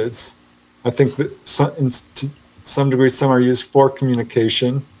uses. I think that to some degree, some are used for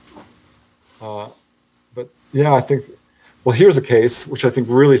communication. But yeah, I think, well, here's a case which I think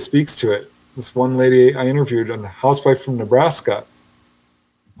really speaks to it. This one lady I interviewed, a housewife from Nebraska,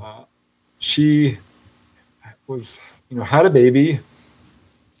 she was, had a baby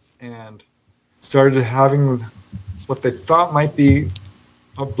and started having what they thought might be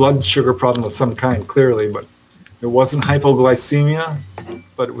a blood sugar problem of some kind, clearly, but it wasn't hypoglycemia,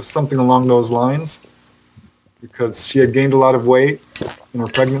 but it was something along those lines because she had gained a lot of weight in her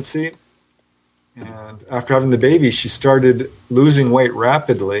pregnancy. And after having the baby, she started losing weight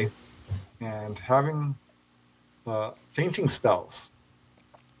rapidly and having fainting spells.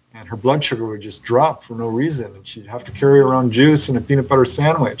 And her blood sugar would just drop for no reason. And she'd have to carry around juice and a peanut butter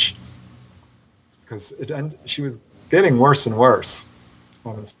sandwich because she was getting worse and worse.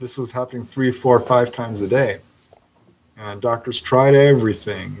 This was happening 3, 4, 5 times a day. And doctors tried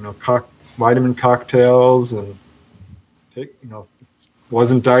everything, vitamin cocktails and,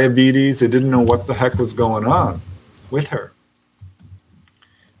 wasn't diabetes. They didn't know what the heck was going on with her.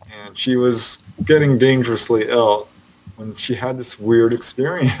 And she was getting dangerously ill when she had this weird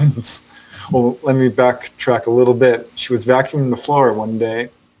experience. Well, let me backtrack a little bit. She was vacuuming the floor one day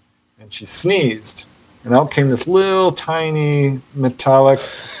and she sneezed. And out came this little tiny metallic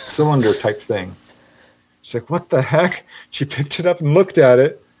cylinder type thing. She's like, what the heck? She picked it up and looked at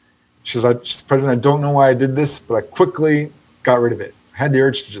it. She's like, President, I don't know why I did this, but I quickly got rid of it. I had the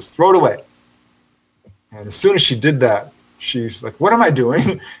urge to just throw it away. And as soon as she did that, she's like, what am I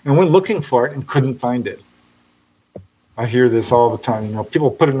doing? And went looking for it and couldn't find it. I hear this all the time. People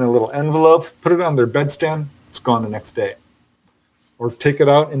put it in a little envelope, put it on their bedstand, it's gone the next day. Or take it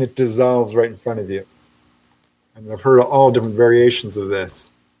out and it dissolves right in front of you. And I've heard all different variations of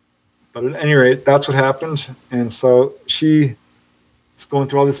this. But at any rate, that's what happened. And so she is going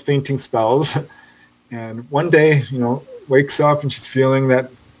through all these fainting spells. And one day, wakes up and she's feeling that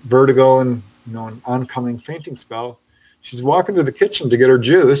vertigo and, an oncoming fainting spell. She's walking to the kitchen to get her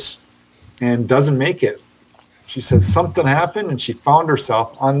juice and doesn't make it. She says something happened and she found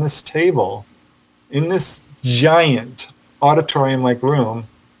herself on this table in this giant auditorium-like room.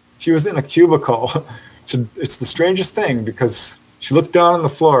 She was in a cubicle. It's the strangest thing because she looked down on the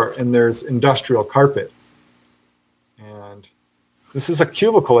floor and there's industrial carpet. And this is a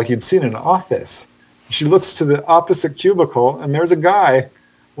cubicle like you'd see in an office. She looks to the opposite cubicle and there's a guy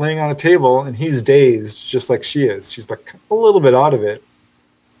laying on a table and he's dazed just like she is. She's like a little bit out of it.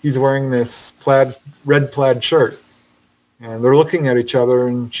 He's wearing this red plaid shirt. And they're looking at each other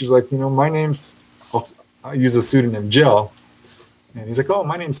and she's like, my name's, I'll use a pseudonym, Jill. And he's like, oh,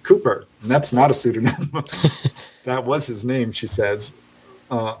 my name's Cooper. And that's not a pseudonym. That was his name, she says.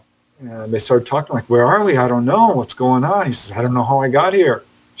 And they started talking like, where are we? I don't know. What's going on? He says, I don't know how I got here.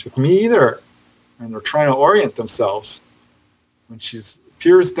 She's like, me either. And they're trying to orient themselves. When she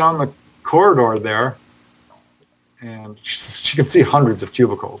peers down the corridor there, and she can see hundreds of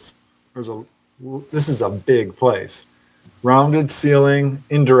cubicles. This is a big place. Rounded ceiling,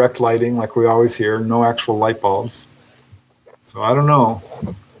 indirect lighting like we always hear, no actual light bulbs. So I don't know.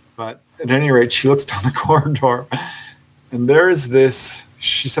 But at any rate, she looks down the corridor, and there is this,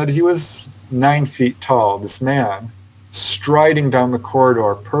 she said he was 9 feet tall, this man, striding down the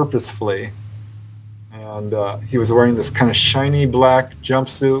corridor purposefully. And he was wearing this kind of shiny black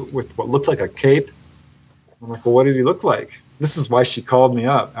jumpsuit with what looked like a cape. I'm like, well, what did he look like? This is why she called me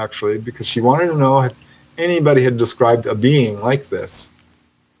up, actually, because she wanted to know if anybody had described a being like this.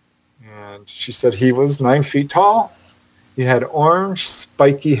 And she said he was 9 feet tall. He had orange,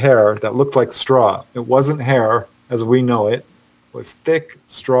 spiky hair that looked like straw. It wasn't hair as we know it. was thick,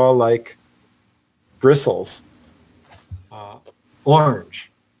 straw-like bristles,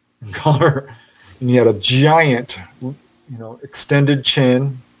 orange in color, and he had a giant, extended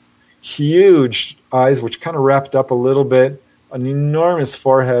chin, huge eyes, which kind of wrapped up a little bit, an enormous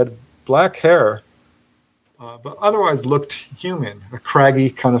forehead, black hair, but otherwise looked human, a craggy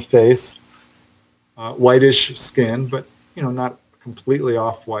kind of face, whitish skin, but, not completely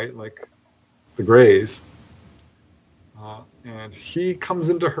off-white like the Greys. And he comes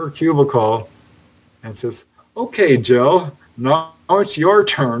into her cubicle and says, "Okay, Joe, now it's your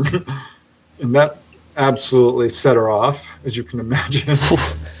turn." And that absolutely set her off, as you can imagine.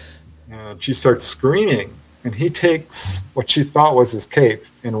 And she starts screaming. And he takes what she thought was his cape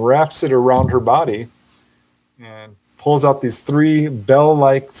and wraps it around her body and pulls out these 3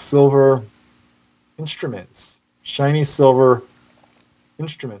 bell-like silver instruments, shiny silver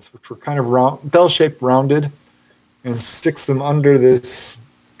instruments, which were kind of round, bell-shaped, rounded, and sticks them under this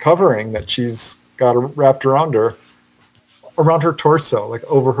covering that she's got wrapped around her torso, like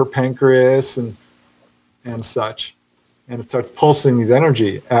over her pancreas and such. And it starts pulsing these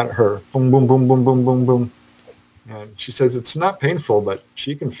energy at her. Boom, boom, boom, boom, boom, boom, boom. And she says it's not painful, but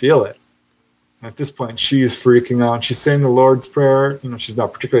she can feel it. And at this point, she is freaking out. She's saying the Lord's Prayer. She's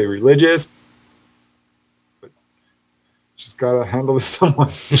not particularly religious, but she's got to handle this someone.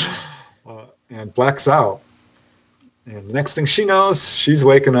 And blacks out. And the next thing she knows, she's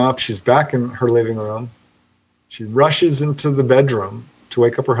waking up. She's back in her living room. She rushes into the bedroom to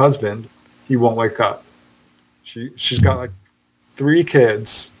wake up her husband. He won't wake up. She's got like 3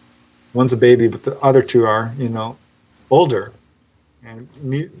 kids. One's a baby, but the other 2 are, older. And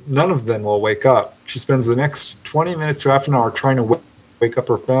none of them will wake up. She spends the next 20 minutes to half an hour trying to wake up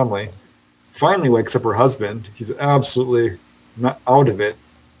her family. Finally wakes up her husband. He's absolutely not out of it.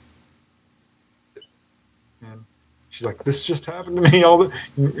 And she's like, "This just happened to me.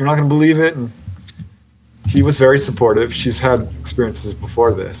 You're not going to believe it." And he was very supportive. She's had experiences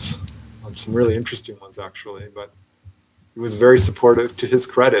before this, some really interesting ones actually, but he was very supportive, to his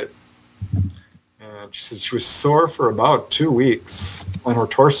credit. And she said she was sore for about 2 weeks on her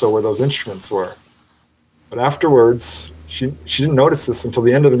torso where those instruments were. But afterwards, she didn't notice this until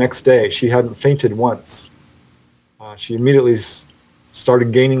the end of the next day. She hadn't fainted once. She immediately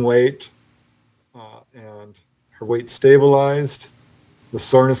started gaining weight, and her weight stabilized. The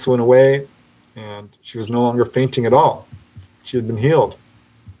soreness went away, and she was no longer fainting at all. She had been healed.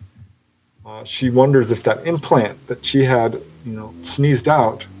 She wonders if that implant that she had, sneezed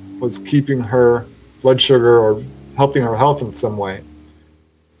out was keeping her blood sugar or helping her health in some way.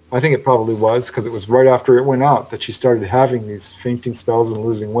 I think it probably was, because it was right after it went out that she started having these fainting spells and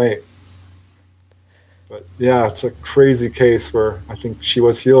losing weight. But yeah, it's a crazy case where I think she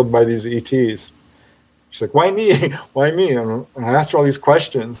was healed by these ETs. She's like, "Why me? Why me?" And I asked her all these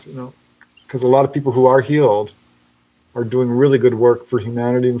questions, because a lot of people who are healed are doing really good work for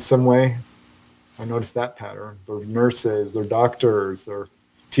humanity in some way. I noticed that pattern. They're nurses, they're doctors, they're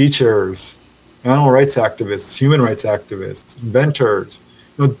teachers, animal rights activists, human rights activists, inventors,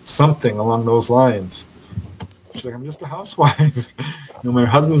 something along those lines. She's like, "I'm just a housewife. My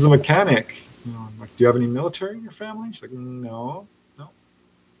husband's a mechanic. I'm like, do you have any military in your family?" She's like, No.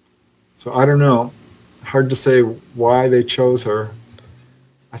 So I don't know. Hard to say why they chose her.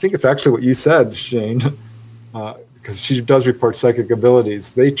 I think it's actually what you said, Shane, because she does report psychic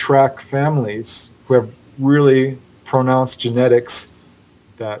abilities. They track families who have really pronounced genetics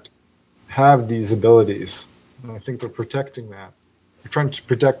that have these abilities. And I think they're protecting that. They're trying to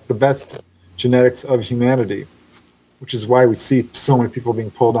protect the best genetics of humanity, which is why we see so many people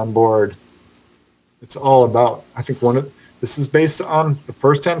being pulled on board. It's all about, I think this is based on the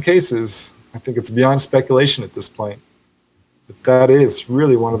first-hand cases. I think it's beyond speculation at this point. But that is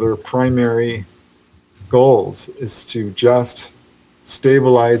really one of their primary goals, is to just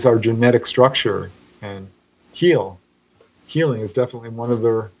stabilize our genetic structure and heal. Healing is definitely one of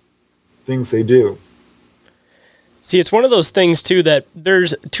their things they do. See, it's one of those things too that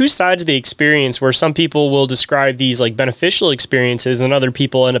there's 2 sides of the experience where some people will describe these like beneficial experiences and other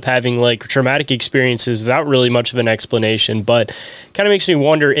people end up having like traumatic experiences without really much of an explanation. But kind of makes me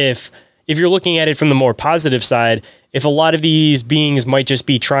wonder if you're looking at it from the more positive side, if a lot of these beings might just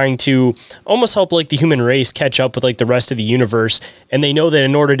be trying to almost help like the human race catch up with like the rest of the universe. And they know that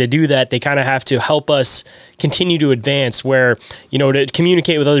in order to do that, they kind of have to help us continue to advance, where, to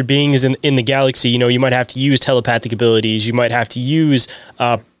communicate with other beings in the galaxy, you might have to use telepathic abilities. You might have to use,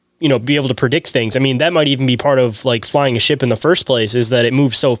 be able to predict things. I mean, that might even be part of like flying a ship in the first place, is that it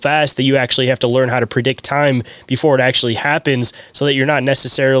moves so fast that you actually have to learn how to predict time before it actually happens, so that you're not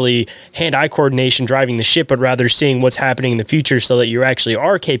necessarily hand-eye coordination driving the ship, but rather seeing what's happening in the future so that you actually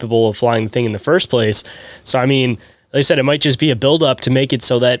are capable of flying the thing in the first place. So, I mean, like I said, it might just be a build-up to make it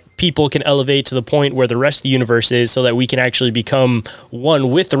so that people can elevate to the point where the rest of the universe is, so that we can actually become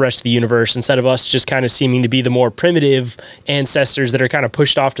one with the rest of the universe, instead of us just kind of seeming to be the more primitive ancestors that are kind of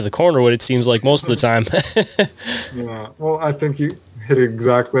pushed off to the corner, what it seems like most of the time. Yeah, well, I think you hit it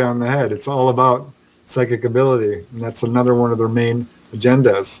exactly on the head. It's all about psychic ability, and that's another one of their main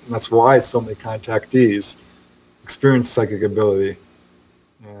agendas. And that's why so many contactees experience psychic ability.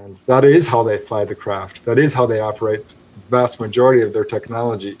 And that is how they fly the craft. That is how they operate the vast majority of their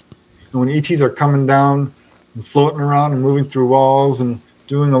technology. And when ETs are coming down and floating around and moving through walls and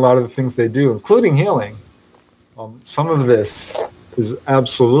doing a lot of the things they do, including healing, some of this is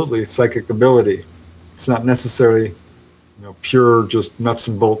absolutely psychic ability. It's not necessarily pure just nuts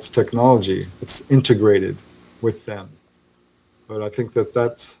and bolts technology. It's integrated with them. But I think that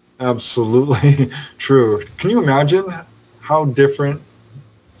that's absolutely true. Can you imagine how different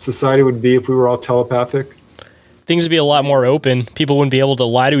society would be if we were all telepathic? Things would be a lot more open. People wouldn't be able to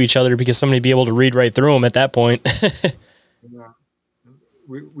lie to each other because somebody would be able to read right through them at that point. Yeah.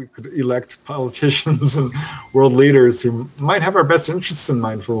 We could elect politicians and world leaders who might have our best interests in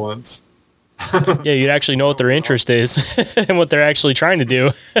mind for once. Yeah, you'd actually know what their interest is and what they're actually trying to do.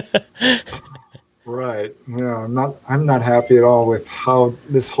 Right. Yeah, I'm not happy at all with how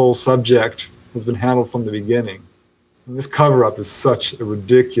this whole subject has been handled from the beginning. And this cover-up is such a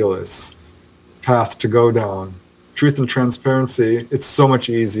ridiculous path to go down. Truth and transparency, it's so much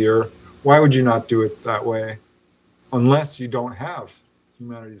easier. Why would you not do it that way? Unless you don't have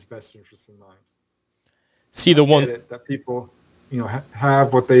humanity's best interests in mind. See, the one that people,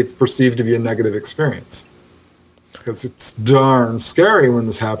 have what they perceive to be a negative experience, because it's darn scary when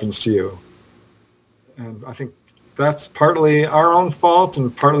this happens to you. And I think that's partly our own fault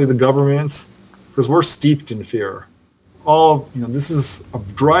and partly the government's, because we're steeped in fear. This is a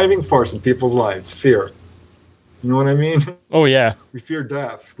driving force in people's lives, fear. You know what I mean? Oh, yeah. We fear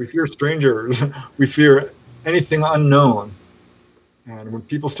death. We fear strangers. We fear anything unknown. And when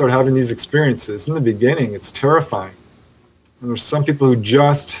people start having these experiences, in the beginning, it's terrifying. And there's some people who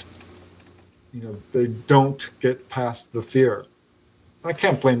just, they don't get past the fear. I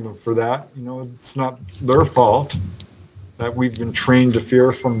can't blame them for that. It's not their fault that we've been trained to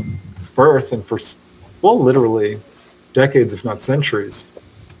fear from birth and for, literally decades, if not centuries.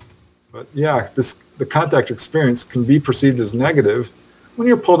 But yeah, the contact experience can be perceived as negative when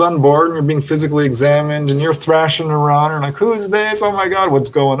you're pulled on board and you're being physically examined and you're thrashing around and like, who's this? Oh my God, what's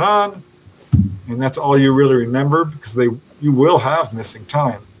going on? And that's all you really remember, because you will have missing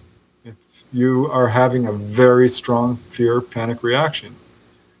time if you are having a very strong fear panic reaction,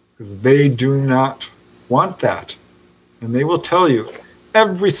 because they do not want that. And they will tell you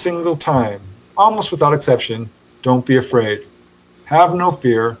every single time, almost without exception, don't be afraid. Have no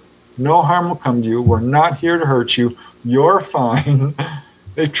fear. No harm will come to you. We're not here to hurt you. You're fine.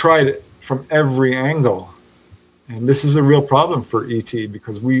 They've tried it from every angle. And this is a real problem for ET,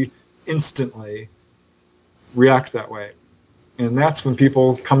 because we instantly react that way. And that's when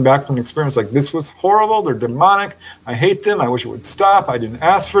people come back from an experience like, this was horrible, they're demonic, I hate them, I wish it would stop, I didn't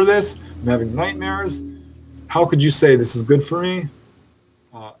ask for this, I'm having nightmares. How could you say this is good for me?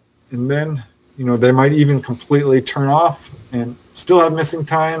 And then, they might even completely turn off and still have missing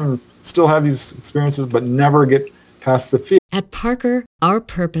time and still have these experiences, but never get past the fear. At Parker, our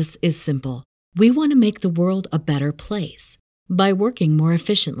purpose is simple. We want to make the world a better place by working more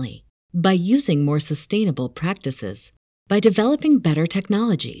efficiently, by using more sustainable practices, by developing better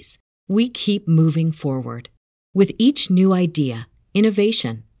technologies. We keep moving forward. With each new idea,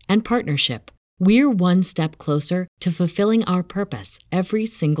 innovation, and partnership, we're one step closer to fulfilling our purpose every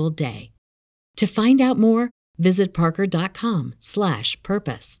single day. To find out more, visit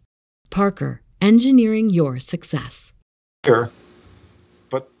parker.com/purpose. Parker, engineering your success.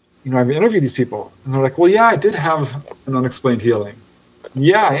 But, I've interviewed these people, and they're like, well, yeah, I did have an unexplained healing.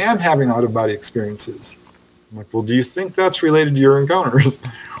 Yeah, I am having out-of-body experiences. I'm like, well, do you think that's related to your encounters?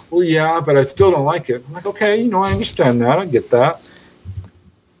 Well, yeah, but I still don't like it. I'm like, okay, I understand that. I get that.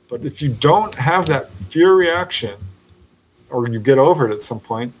 But if you don't have that fear reaction, or you get over it at some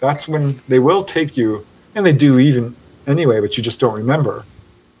point, that's when they will take you, and they do even anyway, but you just don't remember.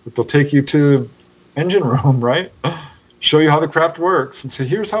 But they'll take you to the engine room, right? Show you how the craft works and say,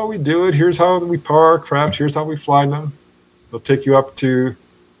 here's how we do it. Here's how we power our craft. Here's how we fly them. They'll take you up to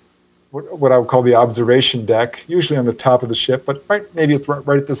what I would call the observation deck, usually on the top of the ship, but maybe it's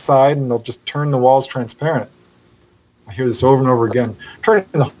right at the side, and they'll just turn the walls transparent. I hear this over and over again. Turning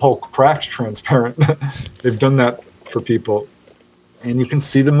the whole craft transparent. They've done that for people. And you can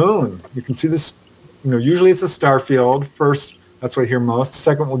see the moon. You can see this, usually it's a star field. First, that's what I hear most.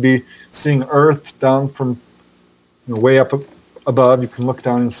 Second would be seeing Earth down from way up above. You can look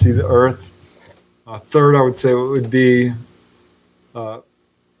down and see the Earth. Third, I would say it would be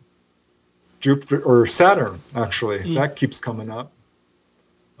Jupiter or Saturn, actually. That keeps coming up.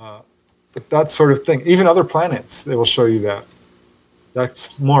 But that sort of thing. Even other planets, they will show you that.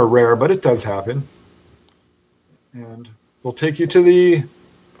 That's more rare, but it does happen. And they'll take you to the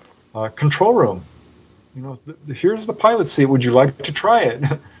control room. Here's the pilot seat. Would you like to try it?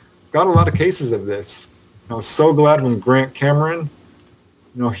 Got a lot of cases of this. I was so glad when Grant Cameron,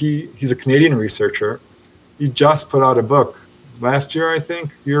 he's a Canadian researcher. He just put out a book last year, I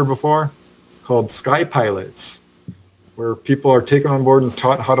think, year before, called Sky Pilots, where people are taken on board and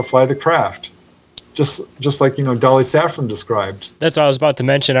taught how to fly the craft. Just like, Dolly Saffron described. That's what I was about to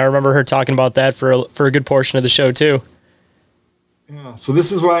mention. I remember her talking about that for a good portion of the show, too. Yeah, so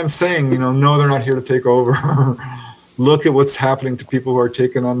this is what I'm saying, no, they're not here to take over. Look at what's happening to people who are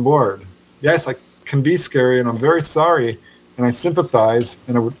taken on board. Yes, I can be scary, and I'm very sorry, and I sympathize,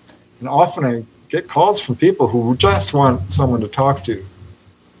 and often I get calls from people who just want someone to talk to,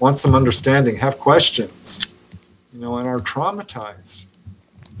 want some understanding, have questions, and are traumatized.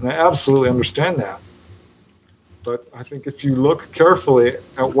 And I absolutely understand that. But I think if you look carefully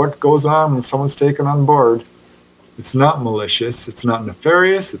at what goes on when someone's taken on board, it's not malicious, it's not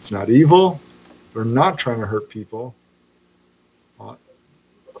nefarious, it's not evil. They're not trying to hurt people.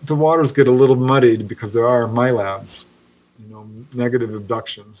 The waters get a little muddied because there are MILABs, negative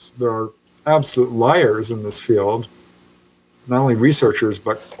abductions. There are absolute liars in this field, not only researchers,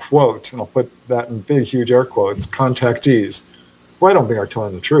 but quote, and I'll put that in big, huge air quotes, contactees, who I don't think are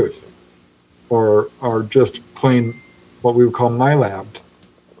telling the truth, or are just plain what we would call MILABed,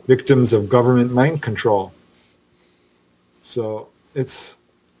 victims of government mind control. So it's,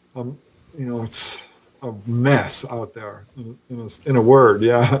 it's a mess out there, in a word.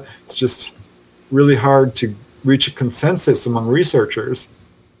 Yeah, it's just really hard to reach a consensus among researchers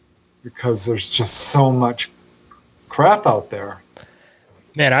because there's just so much crap out there.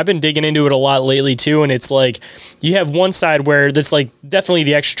 Man, I've been digging into it a lot lately too, and it's like you have one side where that's like definitely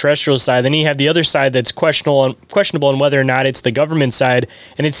the extraterrestrial side, then you have the other side that's questionable on whether or not it's the government side,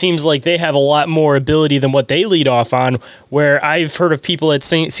 and it seems like they have a lot more ability than what they lead off on, where I've heard of people that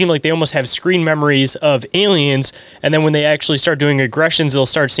seem like they almost have screen memories of aliens, and then when they actually start doing aggressions, they'll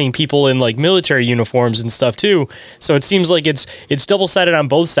start seeing people in like military uniforms and stuff too. So it seems like it's double-sided on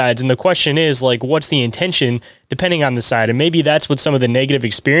both sides, and the question is like, what's the intention depending on the side? And maybe that's what some of the negative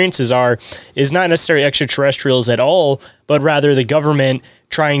experiences are, is not necessarily extraterrestrials at all, but rather the government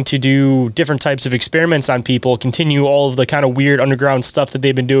trying to do different types of experiments on people, continue all of the kind of weird underground stuff that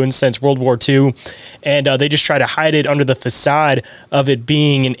they've been doing since World War II. And they just try to hide it under the facade of it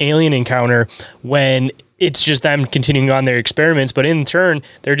being an alien encounter when it's just them continuing on their experiments. But in turn,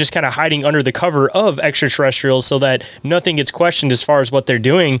 they're just kind of hiding under the cover of extraterrestrials so that nothing gets questioned as far as what they're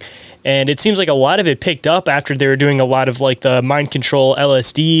doing. And it seems like a lot of it picked up after they were doing a lot of like the mind control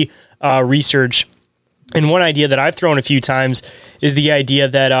LSD research. And one idea that I've thrown a few times is the idea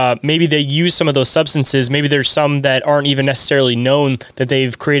that maybe they use some of those substances. Maybe there's some that aren't even necessarily known, that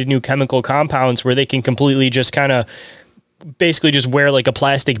they've created new chemical compounds where they can completely just kind of basically just wear like a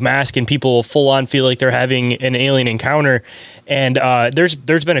plastic mask and people will full on feel like they're having an alien encounter. And there's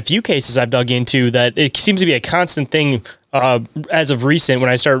been a few cases I've dug into that it seems to be a constant thing as of recent when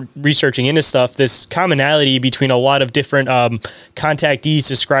I start researching into stuff, this commonality between a lot of different contactees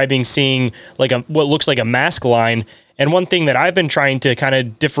describing seeing like what looks like a mask line. And one thing that I've been trying to kind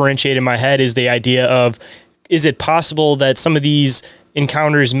of differentiate in my head is the idea of, is it possible that some of these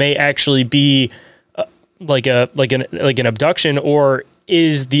encounters may actually be like an abduction, or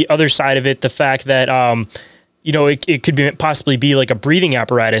is the other side of it the fact that it could be possibly be like a breathing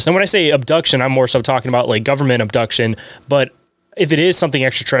apparatus? And when I say abduction, I'm more so talking about like government abduction. But if it is something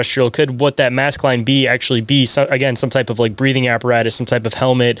extraterrestrial, could what that mask line be actually be some type of like breathing apparatus, some type of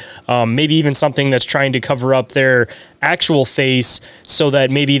helmet, maybe even something that's trying to cover up their actual face so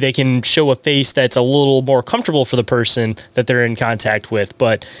that maybe they can show a face that's a little more comfortable for the person that they're in contact with.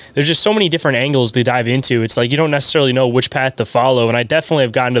 But there's just so many different angles to dive into. It's like you don't necessarily know which path to follow. And I definitely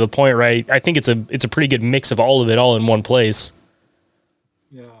have gotten to the point where I think it's a pretty good mix of all of it all in one place.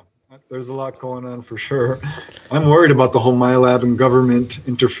 Yeah, there's a lot going on for sure. I'm worried about the whole MILAB and government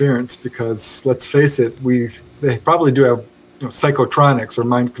interference because, let's face it, they probably do have psychotronics or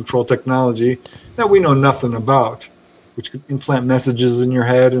mind control technology that we know nothing about, which could implant messages in your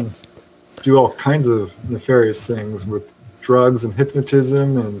head and do all kinds of nefarious things with drugs and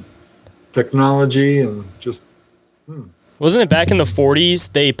hypnotism and technology and just... Wasn't it back in the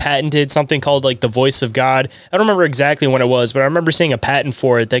 40s they patented something called like the voice of God? I don't remember exactly when it was, but I remember seeing a patent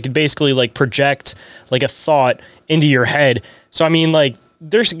for it that could basically like project like a thought into your head. So I mean, like,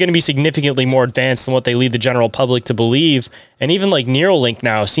 they're going to be significantly more advanced than what they lead the general public to believe. And even like Neuralink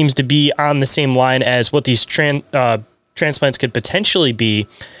now seems to be on the same line as what these transplants could potentially be.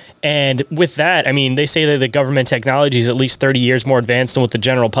 And with that, I mean, they say that the government technology is at least 30 years more advanced than what the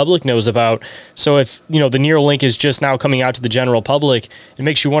general public knows about. So if, the Neuralink is just now coming out to the general public, it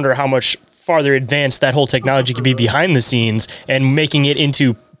makes you wonder how much farther advanced that whole technology could be behind the scenes and making it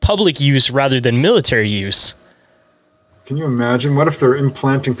into public use rather than military use. Can you imagine? What if they're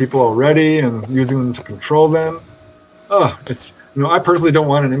implanting people already and using them to control them? It's, I personally don't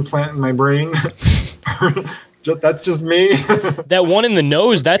want an implant in my brain. That's just me. That one in the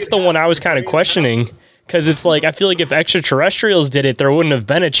nose, that's the one I was kind of questioning. Because it's like, I feel like if extraterrestrials did it, there wouldn't have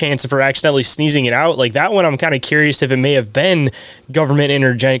been a chance of her accidentally sneezing it out. Like that one, I'm kind of curious if it may have been government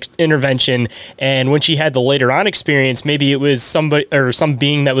intervention. And when she had the later on experience, maybe it was somebody or some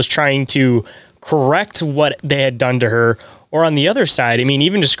being that was trying to correct what they had done to her. Or on the other side, I mean,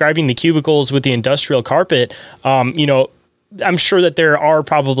 even describing the cubicles with the industrial carpet, I'm sure that there are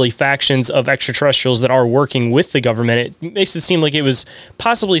probably factions of extraterrestrials that are working with the government. It makes it seem like it was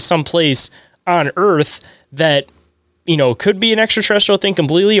possibly someplace on Earth that, could be an extraterrestrial thing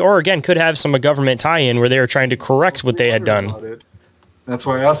completely, or again, could have some government tie-in where they were trying to correct what they had done. That's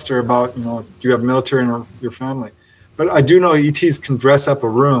why I asked her about, do you have military in your family? But I do know ETs can dress up a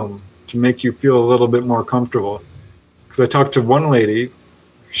room to make you feel a little bit more comfortable. Because I talked to one lady,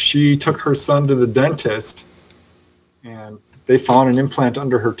 she took her son to the dentist, and they found an implant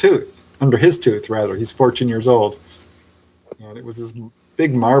under his tooth. He's 14 years old. And it was this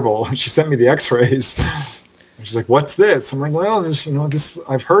big marble. She sent me the x-rays. And she's like, what's this? I'm like, well, this,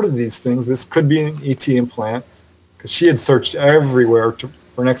 I've heard of these things. This could be an ET implant. Because she had searched everywhere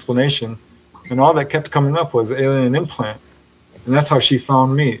for an explanation. And all that kept coming up was alien implant. And that's how she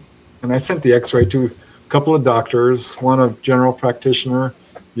found me. And I sent the x-ray to a couple of doctors, one a general practitioner,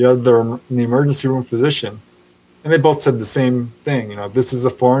 the other an emergency room physician. And they both said the same thing. This is a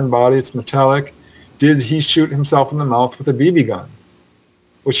foreign body. It's metallic. Did he shoot himself in the mouth with a BB gun?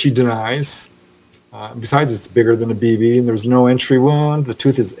 Which he denies. Besides, it's bigger than a BB, and there's no entry wound. The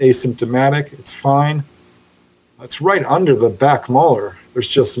tooth is asymptomatic. It's fine. It's right under the back molar. There's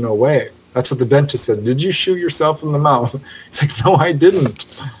just no way. That's what the dentist said. Did you shoot yourself in the mouth? It's like, no, I didn't.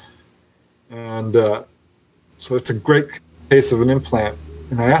 And so it's a great case of an implant.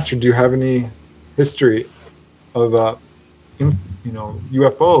 And I asked her, do you have any history of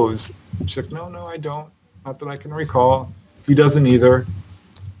UFOs? She's like, no, I don't. Not that I can recall. He doesn't either.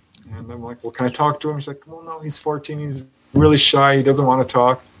 And I'm like, well, can I talk to him? She's like, well, no, he's 14. He's really shy. He doesn't want to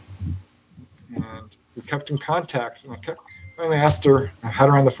talk. And we kept in contact. And I finally asked her, I had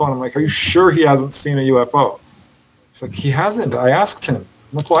her on the phone. I'm like, are you sure he hasn't seen a UFO? She's like, he hasn't. I asked him.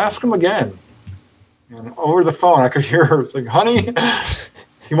 I'm like, well, ask him again. And over the phone, I could hear her. It's like, honey,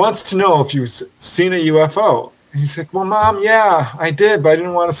 he wants to know if you've seen a UFO. And he's like, well, Mom, yeah, I did, but I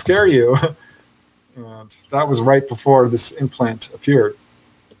didn't want to scare you. And that was right before this implant appeared.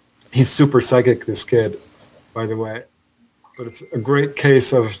 He's super psychic, this kid, by the way. But it's a great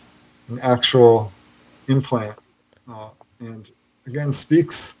case of an actual implant. And again,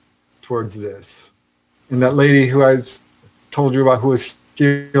 speaks towards this. And that lady who I told you about who was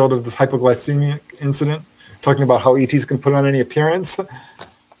healed of this hypoglycemic incident, talking about how ETs can put on any appearance.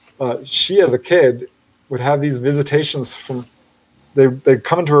 She, as a kid, would have these visitations from, they'd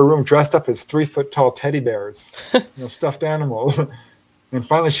come into her room dressed up as 3-foot-tall teddy bears, stuffed animals. And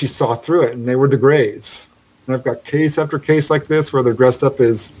finally she saw through it, and they were the Greys. And I've got case after case like this where they're dressed up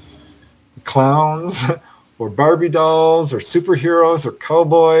as clowns or Barbie dolls or superheroes or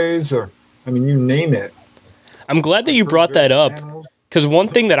cowboys or, you name it. I'm glad that you brought that up. Because one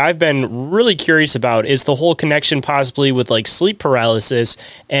thing that I've been really curious about is the whole connection possibly with like sleep paralysis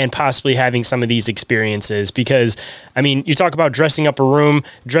and possibly having some of these experiences. Because, you talk about dressing up a room,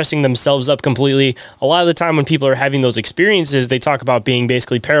 dressing themselves up completely. A lot of the time when people are having those experiences, they talk about being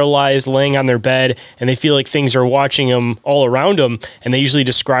basically paralyzed, laying on their bed, and they feel like things are watching them all around them. And they usually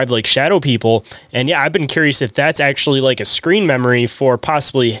describe like shadow people. And yeah, I've been curious if that's actually like a screen memory for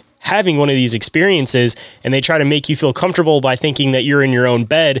possibly having one of these experiences, and they try to make you feel comfortable by thinking that you're in your own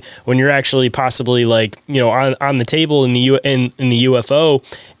bed when you're actually possibly like, on the table in the UFO.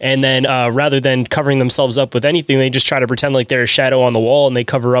 And then rather than covering themselves up with anything, they just try to pretend like they're a shadow on the wall, and they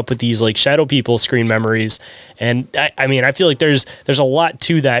cover up with these like shadow people screen memories. And I feel like there's a lot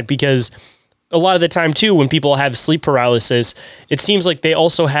to that, because a lot of the time too, when people have sleep paralysis, it seems like they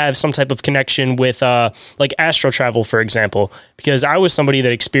also have some type of connection with like astral travel, for example, because I was somebody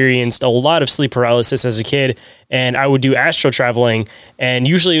that experienced a lot of sleep paralysis as a kid, and I would do astral traveling, and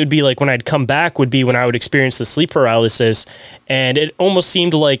usually it would be like when I'd come back would be when I would experience the sleep paralysis. And it almost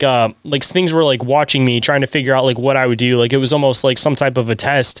seemed like things were like watching me, trying to figure out like what I would do. Like it was almost like some type of a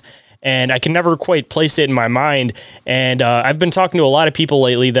test. And I can never quite place it in my mind. And I've been talking to a lot of people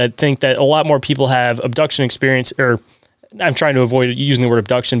lately that think that a lot more people have abduction experience, or I'm trying to avoid using the word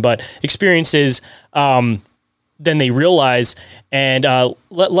abduction, but experiences than they realize. And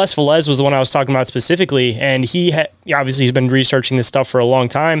Les Velez was the one I was talking about specifically. And he obviously he's been researching this stuff for a long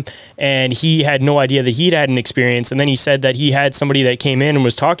time, and he had no idea that he'd had an experience. And then he said that he had somebody that came in and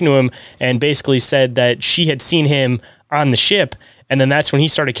was talking to him and basically said that she had seen him on the ship. And then that's when he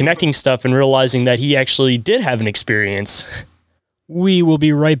started connecting stuff and realizing that he actually did have an experience. We will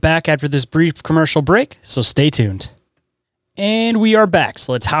be right back after this brief commercial break, so stay tuned. And we are back,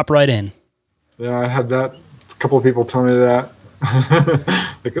 so let's hop right in. Yeah, I had that. A couple of people tell me that.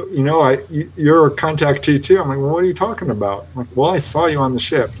 Like, you're a contactee too. I'm like, well, what are you talking about? I'm like, well, I saw you on the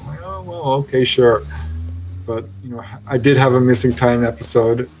ship. I'm like, oh, well, okay, sure. But, I did have a missing time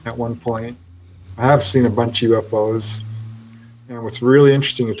episode at one point. I have seen a bunch of UFOs. And what's really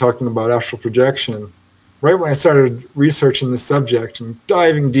interesting, you're talking about astral projection. Right when I started researching the subject and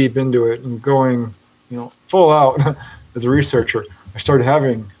diving deep into it and going, full out as a researcher, I started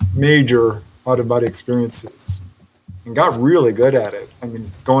having major out-of-body experiences and got really good at it. I mean,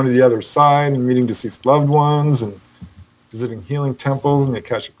 going to the other side and meeting deceased loved ones and visiting healing temples and the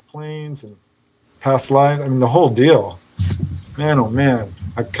Akashic planes and past lives. I mean, the whole deal. Man, oh man,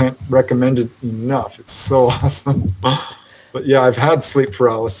 I can't recommend it enough. It's so awesome. But yeah, I've had sleep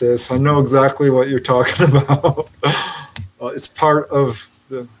paralysis. I know exactly what you're talking about. It's part of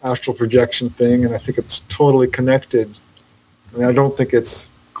the astral projection thing, and I think it's totally connected. I mean, I don't think it's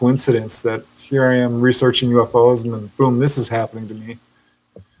coincidence that here I am researching UFOs, and then boom, this is happening to me.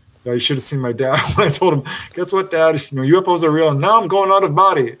 Yeah, you should have seen my dad when I told him, guess what, Dad? UFOs are real, and now I'm going out of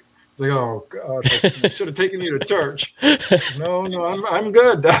body. He's like, oh, gosh, I should have taken you to church. No, I'm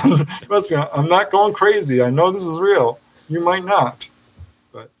good. Trust me, I'm not going crazy. I know this is real. You might not,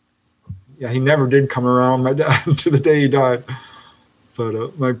 but yeah, he never did come around, my dad, to the day he died. But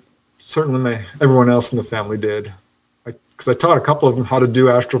everyone else in the family did, because I taught a couple of them how to do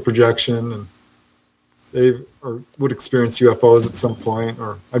astral projection, and they would experience UFOs at some point,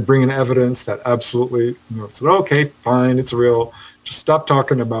 or I'd bring in evidence that absolutely, said, okay, fine, it's real. Just stop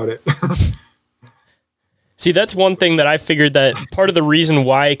talking about it. See, that's one thing that I figured that part of the reason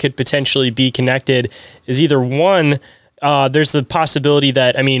why it could potentially be connected is either one. There's the possibility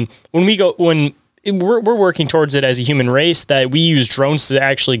that, when we're working towards it as a human race, that we use drones to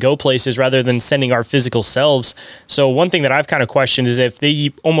actually go places rather than sending our physical selves. So one thing that I've kind of questioned is if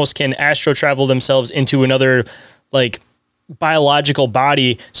they almost can astro travel themselves into another like biological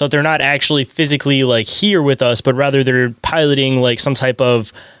body, so that they're not actually physically like here with us, but rather they're piloting like some type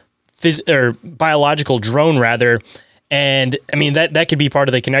of or biological drone rather. And that could be part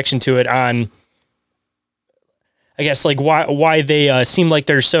of the connection to it on, I guess, like why they seem like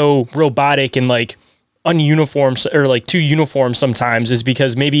they're so robotic and like ununiform or like too uniform sometimes is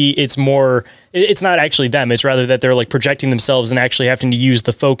because maybe it's not actually them. It's rather that they're like projecting themselves and actually having to use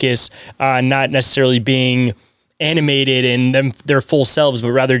the focus on not necessarily being animated in their full selves, but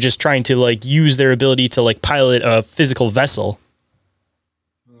rather just trying to like use their ability to like pilot a physical vessel.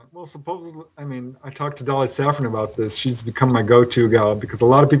 Well, supposedly, I talked to Dolly Saffron about this. She's become my go-to gal because a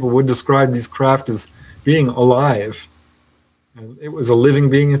lot of people would describe these craft as being alive, and it was a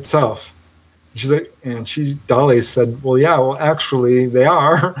living being itself. She's like, Dolly said, well, actually they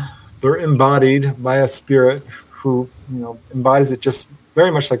are. They're embodied by a spirit who, embodies it just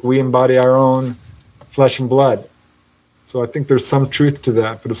very much like we embody our own flesh and blood. So I think there's some truth to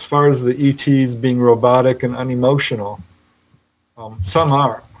that. But as far as the ETs being robotic and unemotional, some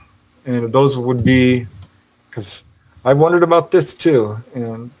are. And those would be, because I've wondered about this too,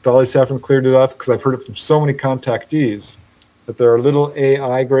 and Dolly Saffron cleared it up because I've heard it from so many contactees, that there are little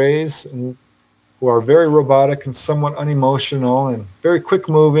AI grays who are very robotic and somewhat unemotional and very quick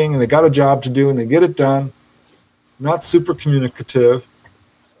moving, and they got a job to do and they get it done, not super communicative.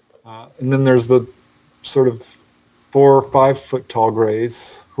 And then there's the sort of 4 or 5 foot tall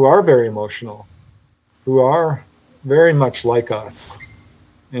grays who are very emotional, who are very much like us.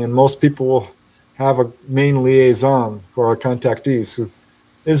 And most people have a main liaison for our contactees who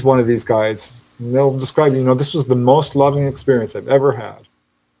is one of these guys. And they'll describe, this was the most loving experience I've ever had.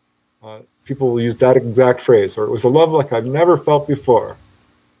 People will use that exact phrase, or it was a love like I've never felt before.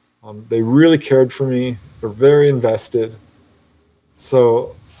 They really cared for me. They're very invested.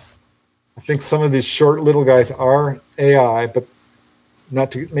 So I think some of these short little guys are AI, but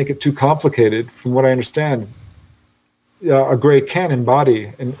not to make it too complicated, from what I understand, a gray can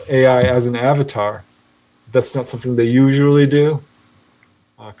embody an AI as an avatar. That's not something they usually do,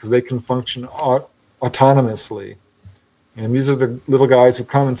 because they can function autonomously. And these are the little guys who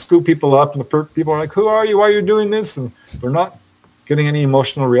come and scoop people up, and the people are like, who are you? Why are you doing this? And they're not getting any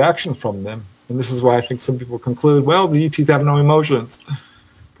emotional reaction from them. And this is why I think some people conclude, well, the ETs have no emotions.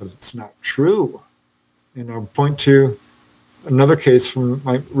 But it's not true. I'll point to another case from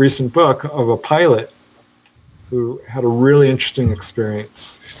my recent book of a pilot who had a really interesting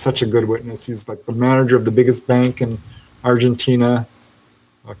experience. He's such a good witness. He's like the manager of the biggest bank in Argentina,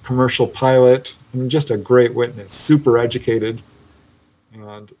 a commercial pilot, and just a great witness, super educated,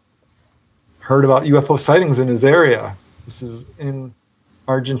 and heard about UFO sightings in his area. This is in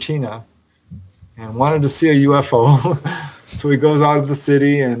Argentina, and wanted to see a UFO. So he goes out of the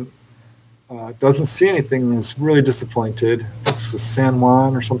city and doesn't see anything, and is really disappointed. This was San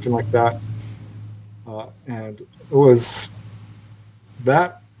Juan or something like that. And it was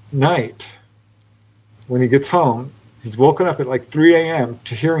that night when he gets home, he's woken up at like 3 a.m.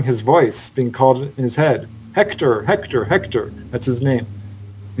 to hearing his voice being called in his head. Hector, Hector, Hector. That's his name.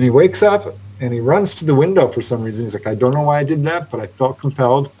 And he wakes up and he runs to the window for some reason. He's like, I don't know why I did that, but I felt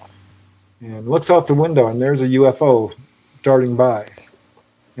compelled. And looks out the window, and there's a UFO darting by.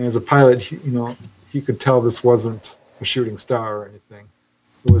 And as a pilot, he could tell this wasn't a shooting star or anything.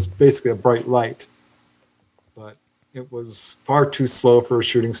 It was basically a bright light. But it was far too slow for a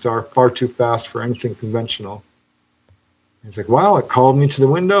shooting star, far too fast for anything conventional. He's like, wow, it called me to the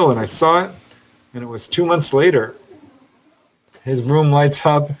window and I saw it. And it was 2 months later. His room lights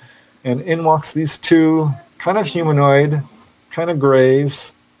up and in walks these two kind of humanoid, kind of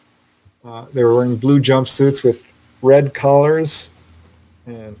grays. They were wearing blue jumpsuits with red collars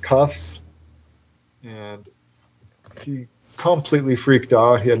and cuffs. And he completely freaked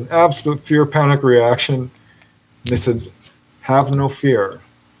out. He had an absolute fear panic reaction. They said, have no fear.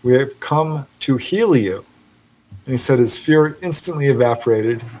 We have come to heal you. And he said his fear instantly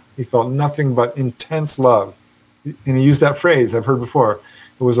evaporated. He felt nothing but intense love. And he used that phrase I've heard before.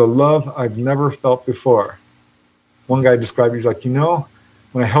 It was a love I've never felt before. One guy described it, he's like,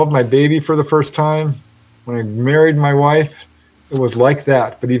 when I held my baby for the first time, when I married my wife, it was like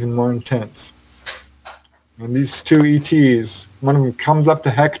that, but even more intense. And these two ETs, one of them comes up to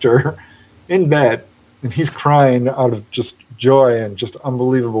Hector in bed, and he's crying out of just joy and just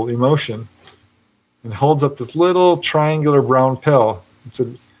unbelievable emotion, and holds up this little triangular brown pill and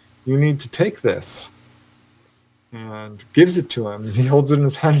said, you need to take this. And gives it to him. And he holds it in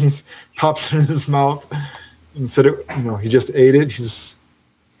his hand, and he pops it in his mouth. And said, he just ate it.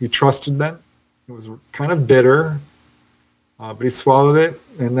 He trusted them. It was kind of bitter, but he swallowed it,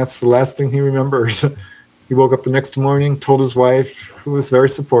 and that's the last thing he remembers. He woke up the next morning, told his wife, who was very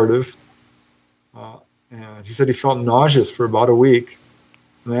supportive, and he said he felt nauseous for about a week.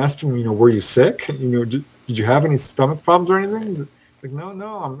 And I asked him, were you sick? Did you have any stomach problems or anything? He's like,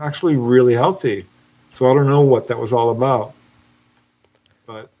 no, I'm actually really healthy. So I don't know what that was all about.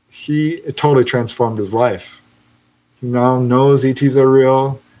 But it totally transformed his life. He now knows ETs are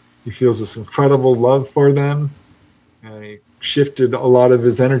real. He feels this incredible love for them. And he shifted a lot of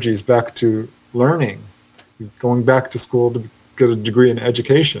his energies back to learning. He's going back to school to get a degree in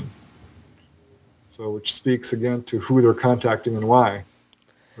education. So which speaks again to who they're contacting and why.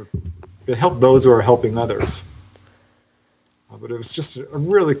 They help those who are helping others. But it was just a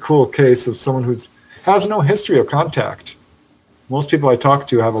really cool case of someone who has no history of contact. Most people I talk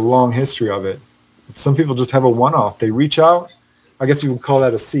to have a long history of it. But some people just have a one-off. They reach out. I guess you would call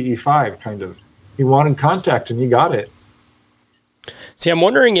that a CE5 kind of. He wanted contact and he got it. See, I'm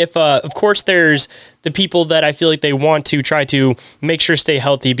wondering if, of course, there's the people that I feel like they want to try to make sure stay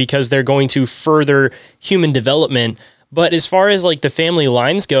healthy because they're going to further human development. But as far as like the family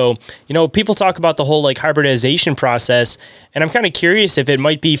lines go, people talk about the whole like hybridization process, and I'm kind of curious if it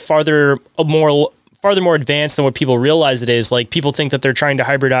might be farther more advanced than what people realize it is. Like people think that they're trying to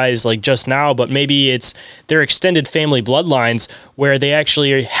hybridize like just now, but maybe it's their extended family bloodlines where they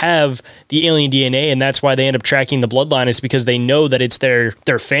actually have the alien DNA, and that's why they end up tracking the bloodline, is because they know that it's their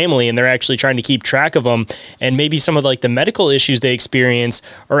family, and they're actually trying to keep track of them. And maybe some of like the medical issues they experience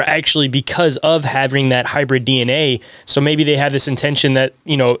are actually because of having that hybrid DNA. So maybe they have this intention that,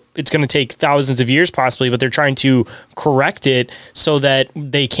 you know, it's going to take thousands of years possibly, but they're trying to correct it so that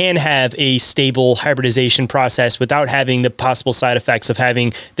they can have a stable hybridization process without having the possible side effects of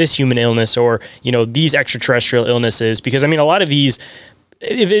having this human illness or, you know, these extraterrestrial illnesses. Because I mean, a lot of these,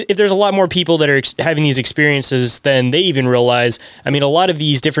 if there's a lot more people that are having these experiences than they even realize, I mean, a lot of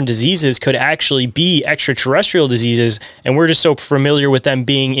these different diseases could actually be extraterrestrial diseases, and we're just so familiar with them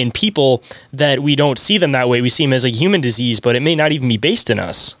being in people that we don't see them that way. We see them as a human disease, but it may not even be based in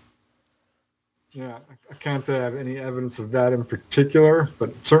us. Yeah, I can't say I have any evidence of that in particular,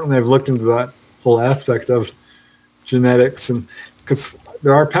 but certainly I've looked into that whole aspect of genetics, and because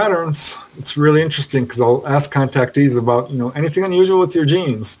there are patterns. It's really interesting because I'll ask contactees about, you know, anything unusual with your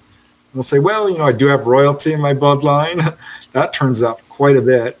genes. And they'll say, well, you know, I do have royalty in my bloodline. That turns out quite a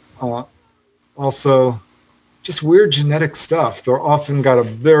bit. Also, just weird genetic stuff. They're often got a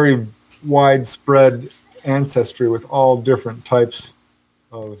very widespread ancestry with all different types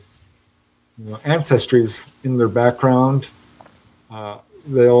of, you know, ancestries in their background.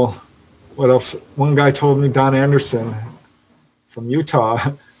 What else? One guy told me, Don Anderson, from Utah,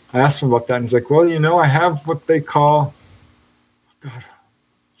 I asked him about that, and he's like, well, you know, I have what they call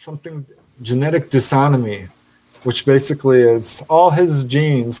something genetic dysautomy, which basically is all his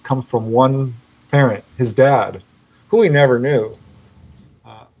genes come from one parent, his dad, who he never knew.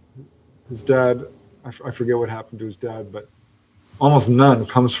 His dad, I forget what happened to his dad, but almost none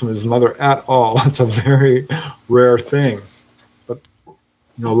comes from his mother at all. It's a very rare thing. But, you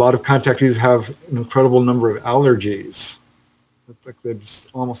know, a lot of contactees have an incredible number of allergies. Like they're just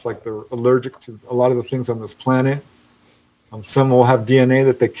almost like they're allergic to a lot of the things on this planet. Some will have DNA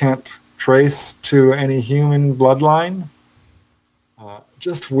that they can't trace to any human bloodline.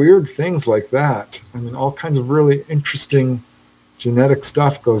 Just weird things like that. I mean, all kinds of really interesting genetic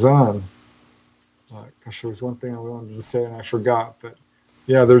stuff goes on. Gosh, there was one thing I wanted to say and I forgot. But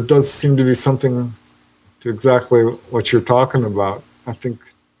yeah, there does seem to be something to exactly what you're talking about. I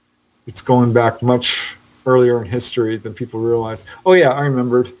think it's going back much earlier in history than people realize. Oh yeah, I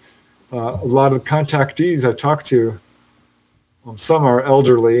remembered. A lot of contactees I talked to, some are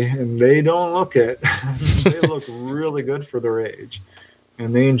elderly and they don't look it. They look really good for their age,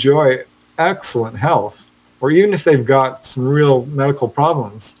 and they enjoy excellent health. Or even if they've got some real medical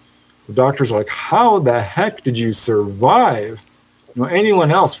problems, the doctors are like, "How the heck did you survive? You know,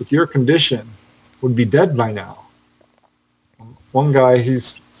 anyone else with your condition would be dead by now." One guy, he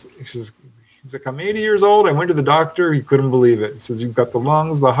says, he's like, I'm 80 years old. I went to the doctor. He couldn't believe it. He says, you've got the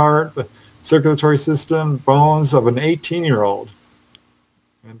lungs, the heart, the circulatory system, bones of an 18-year-old.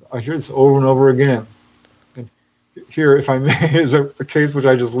 And I hear this over and over again. And here, if I may, is a case which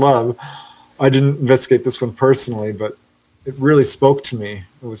I just love. I didn't investigate this one personally, but it really spoke to me.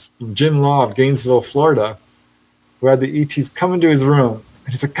 It was Jim Law of Gainesville, Florida, who had the ETs come into his room.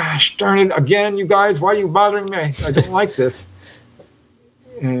 And he's like, gosh, darn it, again, you guys, why are you bothering me? I don't like this.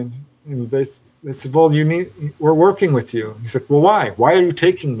 And they said, well, we're working with you. He's like, well, why? Why are you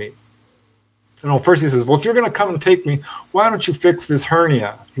taking me? And first he says, well, if you're going to come and take me, why don't you fix this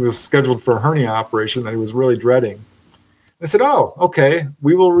hernia? He was scheduled for a hernia operation that he was really dreading. I said, oh, okay.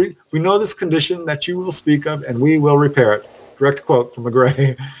 We know this condition that you will speak of, and we will repair it. Direct quote from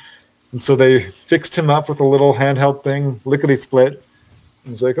McGray. And so they fixed him up with a little handheld thing, lickety-split. And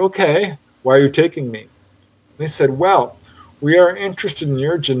he's like, okay, why are you taking me? And they said, well, we are interested in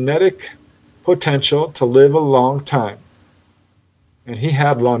your genetic potential to live a long time. And he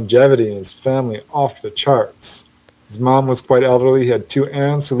had longevity in his family off the charts. His mom was quite elderly. He had two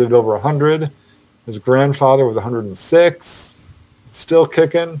aunts who lived over 100. His grandfather was 106, still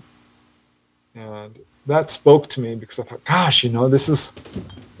kicking. And that spoke to me because I thought, gosh, you know, this is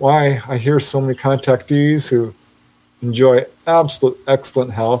why I hear so many contactees who enjoy absolute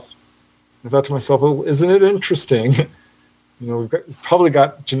excellent health. I thought to myself, well, isn't it interesting? You know, we've probably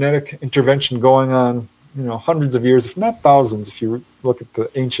got genetic intervention going on, you know, hundreds of years, if not thousands, if you look at the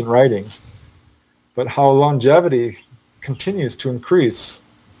ancient writings. But how longevity continues to increase.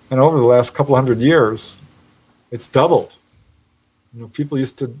 And over the last couple hundred years, it's doubled. You know, people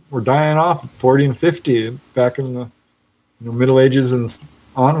were dying off at 40 and 50 back in the Middle Ages and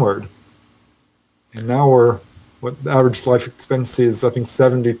onward. And now what the average life expectancy is, I think,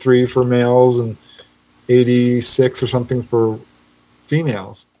 73 for males and 86 or something for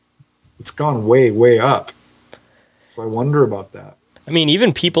females. It's gone way, way up. So I wonder about that. I mean,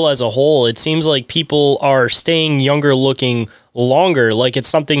 even people as a whole, it seems like people are staying younger looking longer, like it's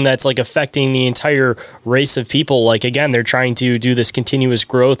something that's like affecting the entire race of people. Like, again, they're trying to do this continuous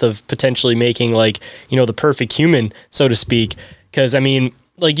growth of potentially making like, you know, the perfect human, so to speak. Because I mean,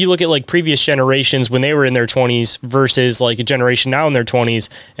 like you look at like previous generations when they were in their 20s versus like a generation now in their 20s,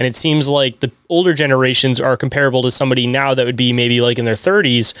 and it seems like the older generations are comparable to somebody now that would be maybe like in their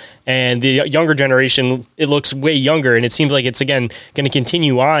 30s, and the younger generation, it looks way younger, and it seems like it's again going to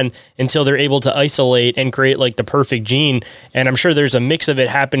continue on until they're able to isolate and create like the perfect gene. And I'm sure there's a mix of it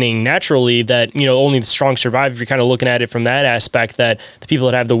happening naturally that, you know, only the strong survive. If you're kind of looking at it from that aspect, that the people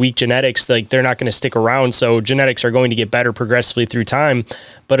that have the weak genetics, like they're not going to stick around, so genetics are going to get better progressively through time.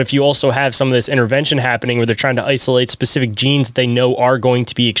 But if you also have some of this intervention happening where they're trying to isolate specific genes that they know are going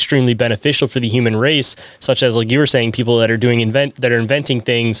to be extremely beneficial for the human race, such as like you were saying, people that are doing that are inventing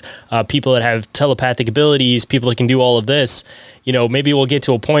things, people that have telepathic abilities, people that can do all of this, you know, maybe we'll get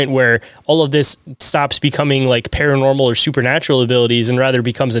to a point where all of this stops becoming like paranormal or supernatural abilities and rather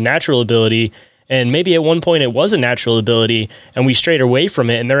becomes a natural ability. And maybe at one point it was a natural ability and we strayed away from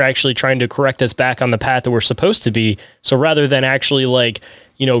it, and they're actually trying to correct us back on the path that we're supposed to be. So rather than actually like,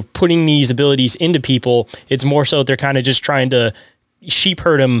 you know, putting these abilities into people, it's more so they're kind of just trying to sheep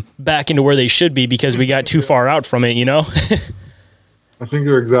herd them back into where they should be because we got too far out from it, you know? I think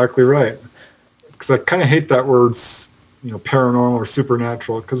you're exactly right. Because I kind of hate that word, you know, paranormal or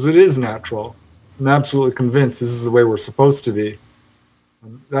supernatural, because it is natural. I'm absolutely convinced this is the way we're supposed to be.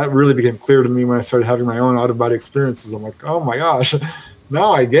 And that really became clear to me when I started having my own out-of-body experiences. I'm like, oh my gosh,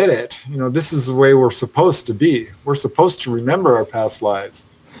 now I get it. You know, this is the way we're supposed to be. We're supposed to remember our past lives.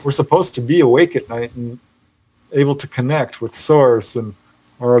 We're supposed to be awake at night and able to connect with Source and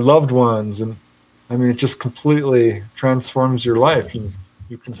our loved ones. And I mean, it just completely transforms your life, and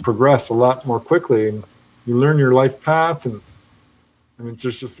you can progress a lot more quickly, and you learn your life path. And I mean,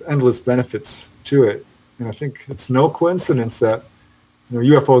 there's just endless benefits to it. And I think it's no coincidence that, you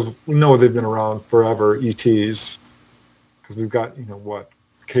know, UFOs, we know they've been around forever, ETs, because we've got, you know, what,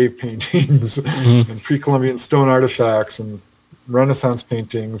 cave paintings and pre-Columbian stone artifacts and Renaissance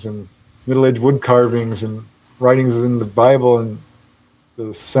paintings and Middle Age wood carvings and writings in the Bible and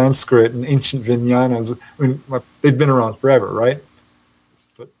the Sanskrit and ancient Vijnanas. I mean, they've been around forever, right?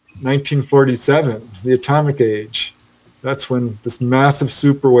 But 1947, the atomic age, that's when this massive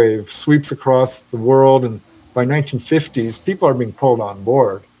superwave sweeps across the world, and by 1950s, people are being pulled on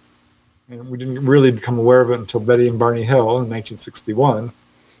board. And we didn't really become aware of it until Betty and Barney Hill in 1961.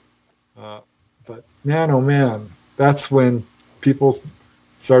 But man, oh man, that's when people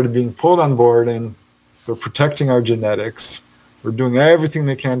started being pulled on board, and they're protecting our genetics. We're doing everything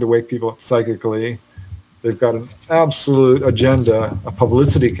they can to wake people up psychically. They've got an absolute agenda, a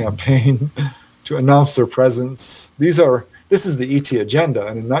publicity campaign to announce their presence. This is the ET agenda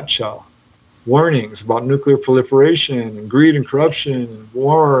in a nutshell. Warnings about nuclear proliferation and greed and corruption and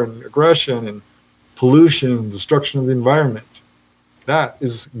war and aggression and pollution and destruction of the environment. That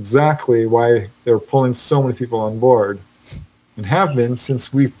is exactly why they're pulling so many people on board, and have been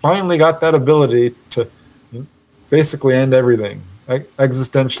since we finally got that ability to basically end everything.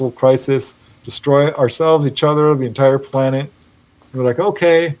 Existential crisis, destroy ourselves, each other, the entire planet. And we're like,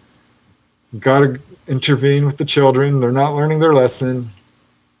 okay, got to intervene with the children. They're not learning their lesson.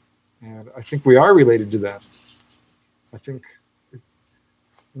 And I think we are related to them. I think,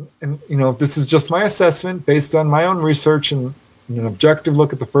 and you know, this is just my assessment based on my own research and an objective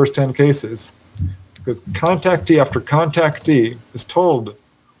look at the first 10 cases. Because contactee after contactee is told,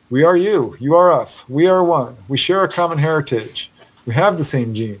 we are you, you are us, we are one, we share a common heritage, we have the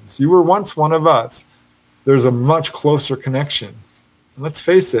same genes, you were once one of us. There's a much closer connection. And let's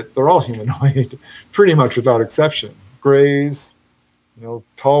face it, they're all humanoid, pretty much without exception. Grays, you know,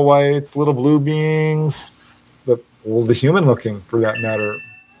 tall whites, little blue beings, the human looking for that matter,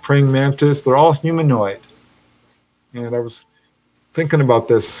 praying mantis, they're all humanoid. And I was thinking about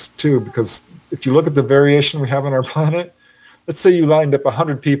this too, because if you look at the variation we have on our planet, let's say you lined up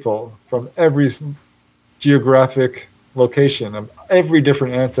 100 people from every geographic location of every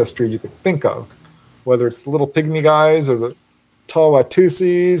different ancestry you could think of, whether it's the little pygmy guys or the tall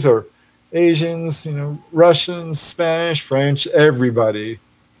Watusis or Asians, you know, Russians, Spanish, French, everybody,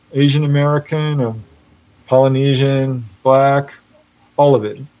 Asian American, Polynesian, Black, all of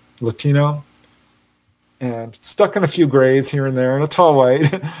it, Latino, and stuck in a few grays here and there and a tall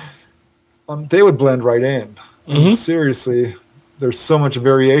white, they would blend right in. Seriously, there's so much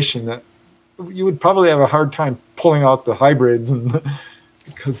variation that you would probably have a hard time pulling out the hybrids, and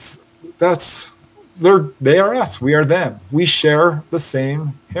because they are us, we are them. We share the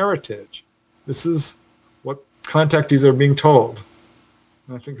same heritage. This is what contactees are being told.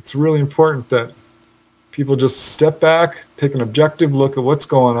 And I think it's really important that people just step back, take an objective look at what's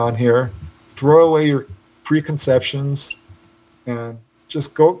going on here, throw away your preconceptions, and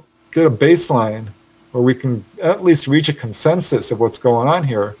just go get a baseline where we can at least reach a consensus of what's going on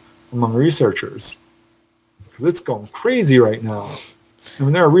here among researchers. Because it's going crazy right now. I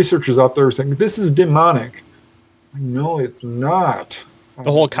mean, there are researchers out there saying, this is demonic. No, it's not.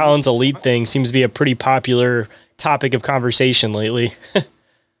 The whole Collins Elite thing seems to be a pretty popular topic of conversation lately.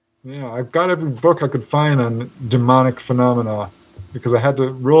 Yeah, I've got every book I could find on demonic phenomena because I had to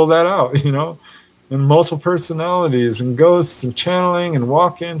rule that out, and multiple personalities and ghosts and channeling and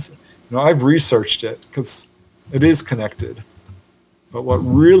walk-ins. I've researched it because it is connected. But what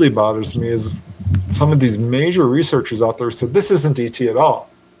really bothers me is some of these major researchers out there said, this isn't ET at all.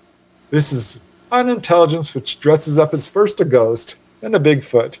 This is an intelligence which dresses up as first a ghost, then a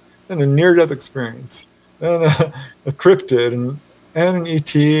Bigfoot, then a near-death experience, then a cryptid, and an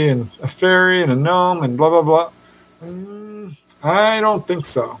ET, and a fairy, and a gnome, and blah, blah, blah. I don't think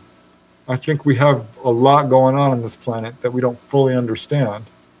so. I think we have a lot going on this planet that we don't fully understand.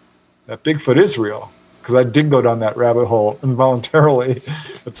 That Bigfoot is real, because I did go down that rabbit hole involuntarily.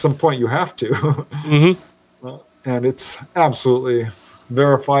 At some point, you have to. Mm-hmm. And it's absolutely,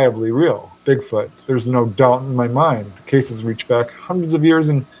 verifiably real, Bigfoot. There's no doubt in my mind. The cases reach back hundreds of years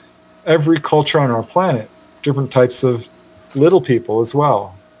in every culture on our planet. Different types of little people as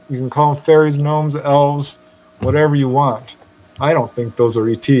well. You can call them fairies, gnomes, elves, whatever you want. I don't think those are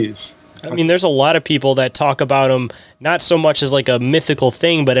ETs. I mean, there's a lot of people that talk about them not so much as like a mythical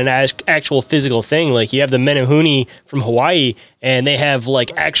thing, but an actual physical thing. Like you have the Menehune from Hawaii, and they have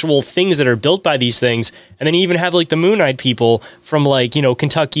like actual things that are built by these things. And then you even have like the Moon-Eyed people from like,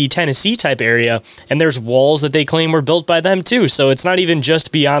 Kentucky, Tennessee type area. And there's walls that they claim were built by them too. So it's not even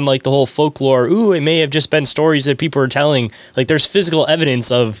just beyond like the whole folklore. Ooh, it may have just been stories that people are telling. Like there's physical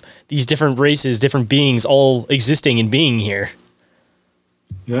evidence of these different races, different beings all existing and being here.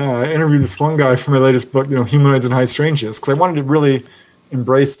 Yeah, I interviewed this one guy for my latest book, Humanoids and High Strangeness, because I wanted to really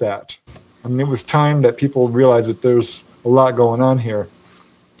embrace that. I mean, it was time that people realized that there's a lot going on here.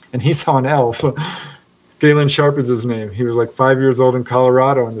 And he saw an elf. Galen Sharp is his name. He was like 5 years old in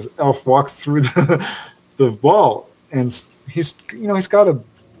Colorado, and this elf walks through the wall. And he's got a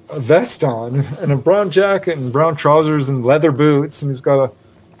vest on and a brown jacket and brown trousers and leather boots, and he's got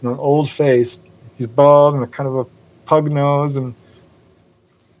an old face. He's bald and a kind of a pug nose and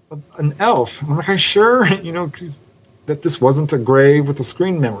an elf. I'm like, are you sure, that this wasn't a grave with a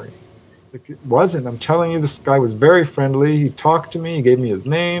screen memory? Like, it wasn't. I'm telling you, this guy was very friendly. He talked to me. He gave me his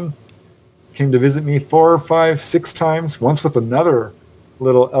name. Came to visit me 4, 5, 6 times, once with another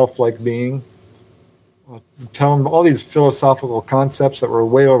little elf-like being. Tell him all these philosophical concepts that were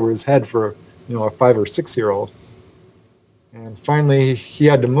way over his head for, a 5 or 6 year old. And finally, he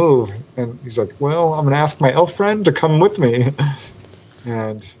had to move. And he's like, well, I'm going to ask my elf friend to come with me.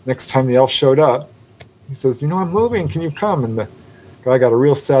 And next time the elf showed up, he says, I'm moving, can you come? And the guy got a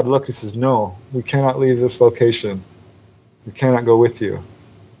real sad look. He says, no, we cannot leave this location. We cannot go with you.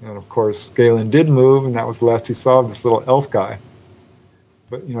 And of course, Galen did move, and that was the last he saw of this little elf guy.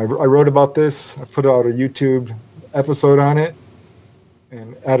 But, I wrote about this. I put out a YouTube episode on it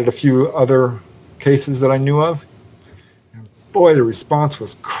and added a few other cases that I knew of. And boy, the response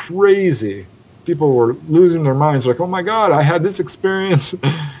was crazy. People were losing their minds, like, oh my God, I had this experience.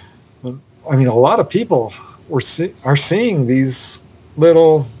 I mean, a lot of people are seeing these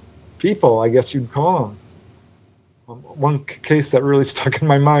little people, I guess you'd call them. One case that really stuck in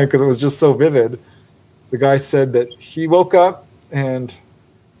my mind because it was just so vivid. The guy said that he woke up and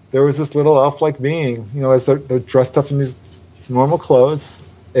there was this little elf-like being, as they're dressed up in these normal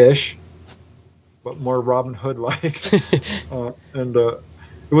clothes-ish, but more Robin Hood-like. And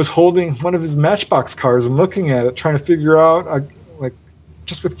it was holding one of his Matchbox cars and looking at it, trying to figure out,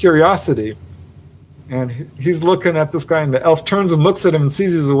 just with curiosity. And he's looking at this guy, and the elf turns and looks at him and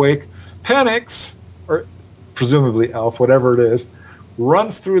sees he's awake, panics, or presumably elf, whatever it is,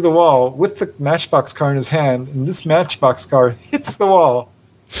 runs through the wall with the Matchbox car in his hand, and this Matchbox car hits the wall,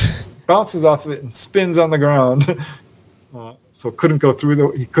 bounces off of it, and spins on the ground. So couldn't go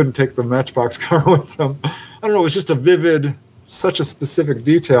through he couldn't take the Matchbox car with him. I don't know, it was just a vivid, such a specific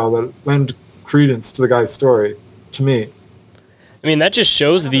detail that lend credence to the guy's story, to me. I mean, that just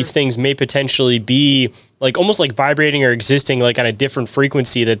shows that these things may potentially be like almost like vibrating or existing like on a different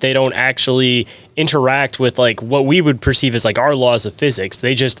frequency, that they don't actually interact with like what we would perceive as like our laws of physics.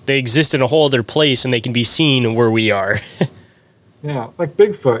 They exist in a whole other place and they can be seen where we are. Yeah, like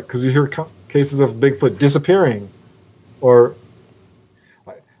Bigfoot, because you hear cases of Bigfoot disappearing. Or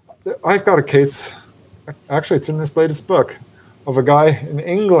I've got a case, actually it's in this latest book, of a guy in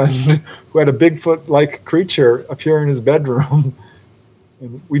England who had a Bigfoot-like creature appear in his bedroom.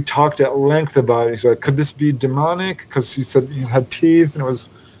 And we talked at length about it. He said, could this be demonic? Because he said it had teeth and it was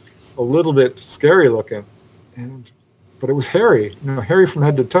a little bit scary looking. But it was hairy, hairy from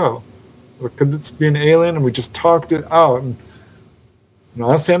head to toe. But could this be an alien? And we just talked it out. And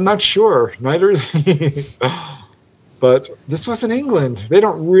honestly, I'm not sure. Neither is he. But this was in England. They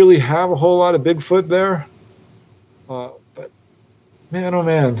don't really have a whole lot of Bigfoot there. But man, oh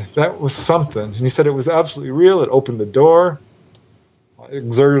man, that was something. And he said it was absolutely real. It opened the door. It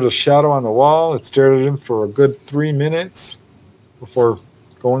exerted a shadow on the wall. It stared at him for a good 3 minutes before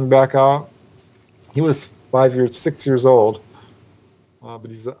going back out. He was 6 years old.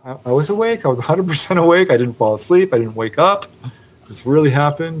 But I was awake. I was 100% awake. I didn't fall asleep. I didn't wake up. This really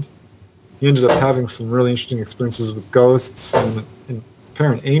happened. He ended up having some really interesting experiences with ghosts and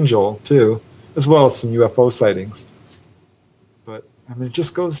apparent angel, too, as well as some UFO sightings. But, it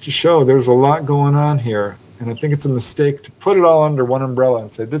just goes to show there's a lot going on here. And I think it's a mistake to put it all under one umbrella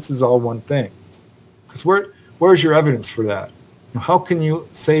and say, this is all one thing. Because where's your evidence for that? How can you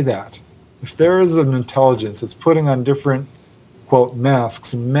say that? If there is an intelligence that's putting on different, quote,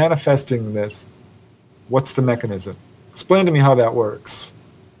 masks and manifesting this, what's the mechanism? Explain to me how that works.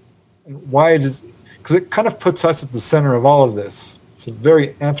 And why it is, because it kind of puts us at the center of all of this. It's a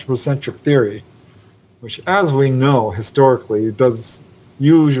very anthropocentric theory, which, as we know historically, does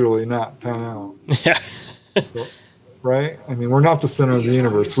usually not pan out. Yeah. So, right? We're not the center of the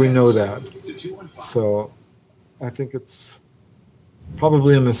universe. We know that. So I think it's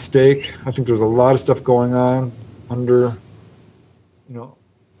probably a mistake. I think there's a lot of stuff going on under,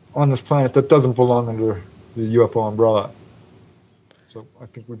 on this planet that doesn't belong under the UFO umbrella. So I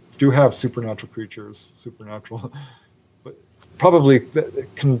think we do have supernatural creatures, but probably that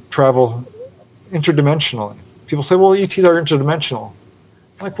can travel interdimensionally. People say, well, ETs are interdimensional.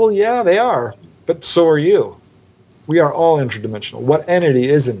 I'm like, well, yeah, they are, but so are you. We are all interdimensional. What entity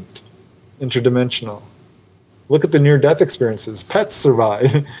isn't interdimensional? Look at the near-death experiences. Pets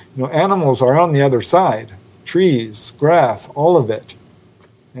survive. Animals are on the other side. Trees, grass, all of it.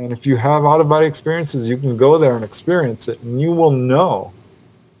 And if you have out-of-body experiences, you can go there and experience it, and you will know.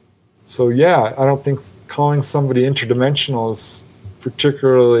 So yeah, I don't think calling somebody interdimensional is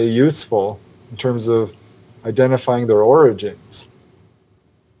particularly useful in terms of identifying their origins.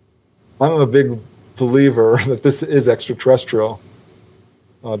 I'm a big believer that this is extraterrestrial,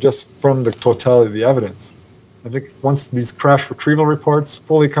 just from the totality of the evidence. I think once these crash retrieval reports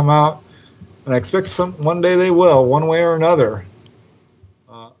fully come out, and I expect one day they will, one way or another,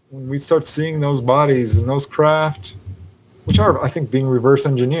 when we start seeing those bodies and those craft, which are, I think, being reverse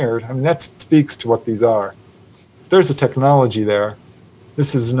engineered, that speaks to what these are. There's a technology there.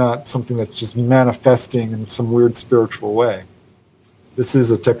 This is not something that's just manifesting in some weird spiritual way. This is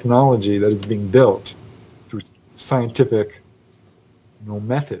a technology that is being built through scientific,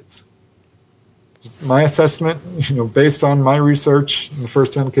 methods. My assessment, based on my research in the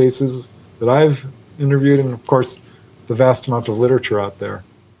first 10 cases that I've interviewed, and of course, the vast amount of literature out there.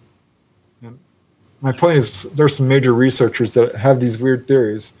 And my point is, there's some major researchers that have these weird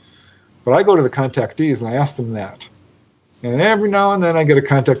theories, but I go to the contactees and I ask them that. And every now and then I get a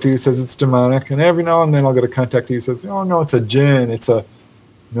contactee who says it's demonic, and every now and then I'll get a contactee who says, oh no, it's a jinn, it's an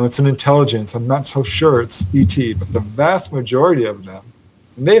intelligence, I'm not so sure it's ET. But the vast majority of them,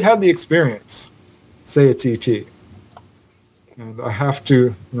 and they've had the experience, say it's ET. And I have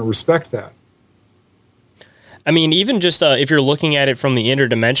to respect that. Even just if you're looking at it from the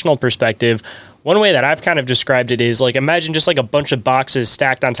interdimensional perspective, one way that I've kind of described it is imagine just a bunch of boxes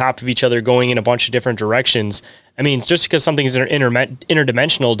stacked on top of each other going in a bunch of different directions. Just because something is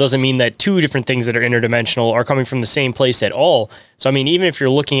interdimensional doesn't mean that two different things that are interdimensional are coming from the same place at all. So, even if you're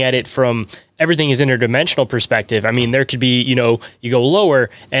looking at it from everything is interdimensional perspective, there could be, you go lower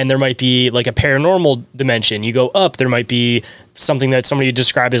and there might be a paranormal dimension. You go up, there might be something that somebody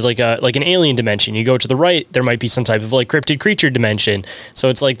described as like an alien dimension. You go to the right, there might be some type of cryptid creature dimension. So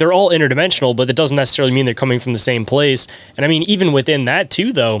it's they're all interdimensional, but that doesn't necessarily mean they're coming from the same place. And even within that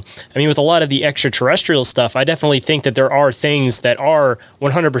too, though, with a lot of the extraterrestrial stuff, I definitely think that there are things that are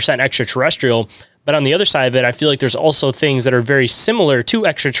 100% extraterrestrial. But on the other side of it, I feel like there's also things that are very similar to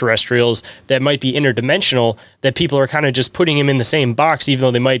extraterrestrials that might be interdimensional, that people are kind of just putting them in the same box, even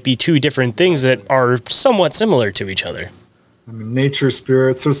though they might be two different things that are somewhat similar to each other. Nature,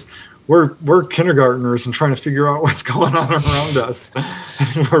 spirits, we're kindergartners and trying to figure out what's going on around us.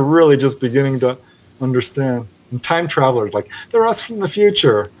 And we're really just beginning to understand. And time travelers, they're us from the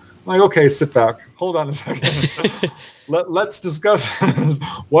future. I'm okay, sit back. Hold on a second. Let's discuss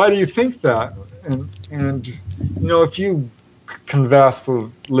why do you think that? And if you canvass the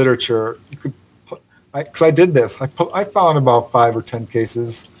literature, you could because I did this. I found about 5 or 10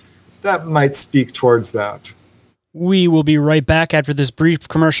 cases that might speak towards that. We will be right back after this brief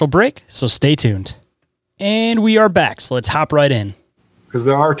commercial break, so stay tuned. And we are back, so let's hop right in. Because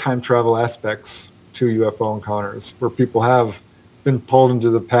there are time travel aspects to UFO encounters where people have been pulled into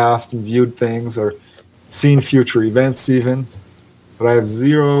the past and viewed things or seen future events even. But I have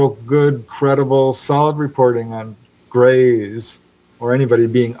zero good, credible, solid reporting on Greys or anybody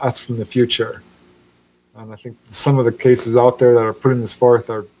being us from the future. And I think some of the cases out there that are putting this forth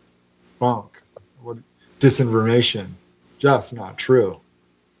are bunk, disinformation, just not true.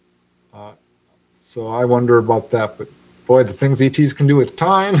 So I wonder about that. But boy, the things ETs can do with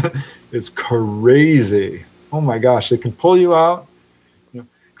time is crazy. Oh my gosh, they can pull you out.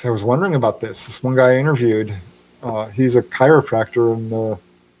 Because I was wondering about this. This one guy I interviewed, he's a chiropractor in the,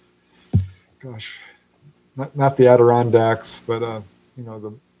 not the Adirondacks, but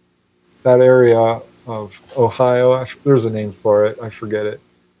that area of Ohio. There's a name for it. I forget it.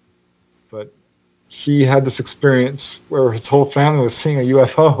 But he had this experience where his whole family was seeing a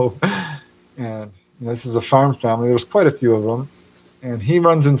UFO. And this is a farm family. There's quite a few of them. And he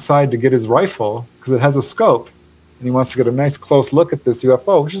runs inside to get his rifle because it has a scope. And he wants to get a nice close look at this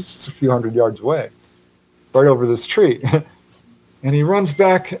UFO, which is just a few hundred yards away, right over this tree. And he runs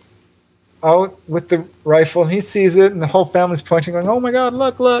back out with the rifle, and he sees it, and the whole family's pointing, going, "Oh my God,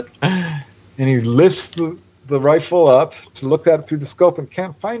 look!" And he lifts the rifle up to look at it through the scope and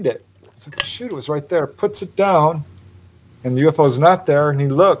can't find it. It's like, shoot, it was right there. Puts it down, and the UFO is not there, and he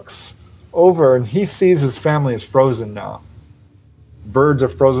looks over, and he sees his family is frozen now. Birds are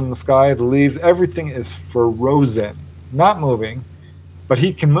frozen in the sky, the leaves, everything is frozen, not moving, but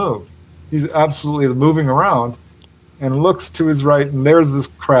he can move. He's absolutely moving around and looks to his right, and there's this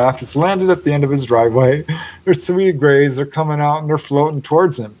craft. It's landed at the end of his driveway. There's 3 Greys. They're coming out, and they're floating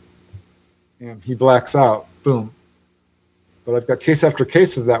towards him. And he blacks out. Boom. But I've got case after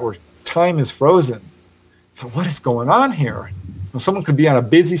case of that where time is frozen. So what is going on here? Someone could be on a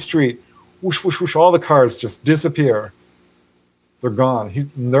busy street. Whoosh, whoosh, whoosh. All the cars just disappear. They're gone.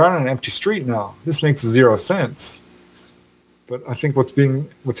 They're on an empty street now. This makes 0 sense. But I think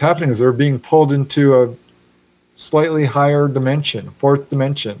what's happening is they're being pulled into a slightly higher dimension, 4th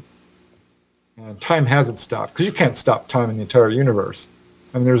dimension. And time hasn't stopped, because you can't stop time in the entire universe.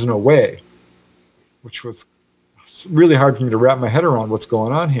 I mean, there's no way, which was really hard for me to wrap my head around what's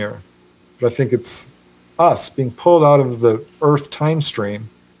going on here. But I think it's us being pulled out of the Earth time stream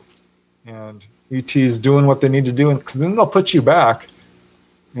and ETs doing what they need to do, because then they'll put you back.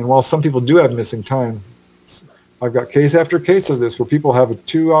 And while some people do have missing time, I've got case after case of this where people have a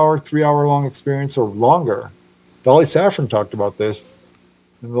 2-hour, 3-hour long experience or longer. Dolly Saffron talked about this,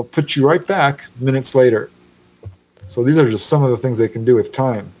 and they'll put you right back minutes later. So these are just some of the things they can do with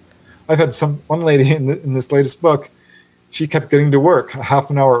time. I've had one lady in this latest book, she kept getting to work a half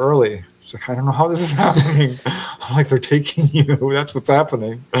an hour early. She's like, I don't know how this is happening. I'm like, they're taking you. That's what's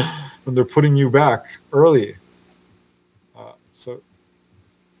happening. And they're putting you back early. So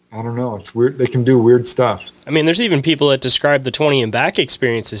I don't know. It's weird. They can do weird stuff. I mean, there's even people that describe the 20 and back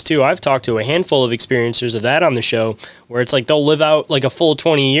experiences too. I've talked to a handful of experiencers of that on the show, where it's like they'll live out like a full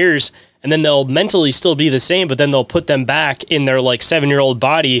 20 years and then they'll mentally still be the same, but then they'll put them back in their like 7-year-old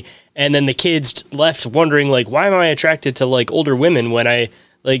body. And then the kids left wondering like, why am I attracted to like older women when I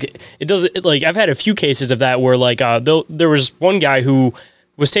like, it doesn't like, I've had a few cases of that where like, there was one guy who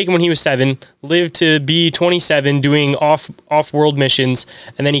was taken when he was 7, lived to be 27 doing off-world missions,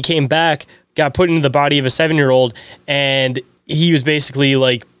 and then he came back, got put into the body of a 7-year-old, and he was basically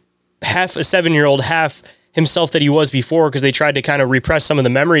like half a 7-year-old, half himself that he was before, because they tried to kind of repress some of the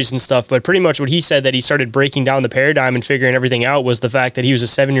memories and stuff. But pretty much what he said that he started breaking down the paradigm and figuring everything out was the fact that he was a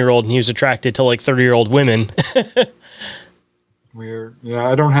 7-year-old and he was attracted to like 30-year-old women. Weird. Yeah,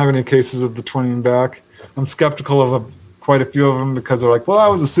 I don't have any cases of the 20 and back. I'm skeptical of quite a few of them because they're like, well, I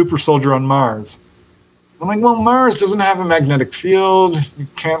was a super soldier on Mars. I'm like, well, Mars doesn't have a magnetic field. You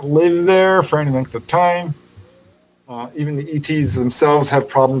can't live there for any length of time. Even the ETs themselves have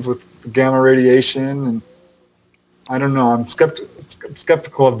problems with the gamma radiation. And I don't know. I'm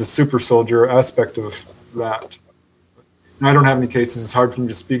skeptical of the super soldier aspect of that. And I don't have any cases. It's hard for me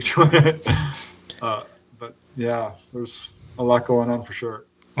to speak to it. But yeah, there's a lot going on for sure.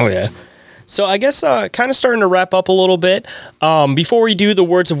 Oh, yeah. So I guess kind of starting to wrap up a little bit. Before we do the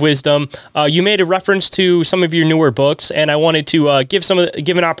words of wisdom, you made a reference to some of your newer books, and I wanted to give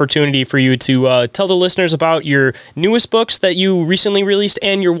an opportunity for you to tell the listeners about your newest books that you recently released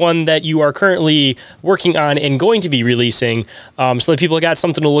and your one that you are currently working on and going to be releasing, so that people got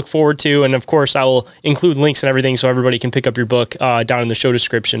something to look forward to. And of course, I will include links and everything so everybody can pick up your book down in the show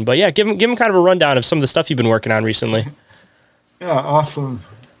description. But yeah, give them kind of a rundown of some of the stuff you've been working on recently. Yeah, awesome.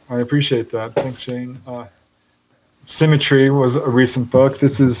 I appreciate that. Thanks, Shane. Symmetry was a recent book.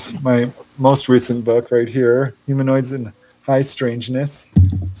 This is my most recent book right here, Humanoids in High Strangeness.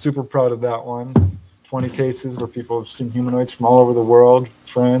 Super proud of that one. 20 cases where people have seen humanoids from all over the world,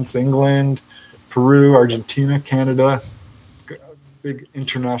 France, England, Peru, Argentina, Canada. Big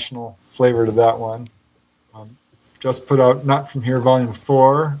international flavor to that one. Just put out Not From Here Volume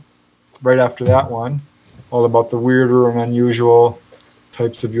 4 right after that one, all about the weirder and unusual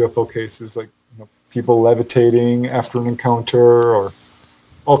types of UFO cases, like people levitating after an encounter or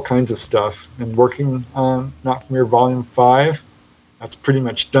all kinds of stuff. And working on Not From Here Volume 5, that's pretty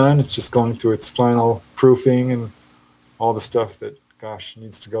much done. It's just going through its final proofing and all the stuff that,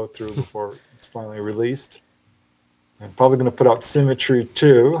 needs to go through before it's finally released. I'm probably going to put out Symmetry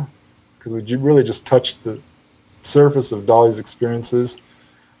 2, because we really just touched the surface of Dolly's experiences.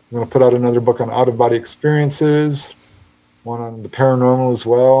 I'm going to put out another book on out-of-body experiences, one on the paranormal as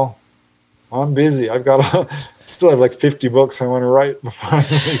well. I'm busy. Still have like 50 books I want to write before I leave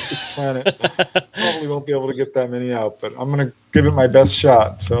this planet. Probably won't be able to get that many out, but I'm going to give it my best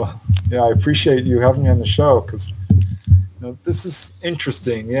shot. So, yeah, I appreciate you having me on the show, because this is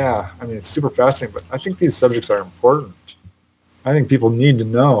interesting. Yeah, I mean, it's super fascinating, but I think these subjects are important. I think people need to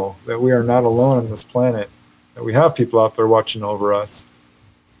know that we are not alone on this planet, that we have people out there watching over us,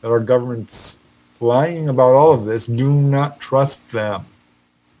 that our government's lying about all of this. Do not trust them.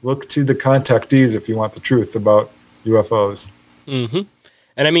 Look to the contactees if you want the truth about UFOs. Mm-hmm.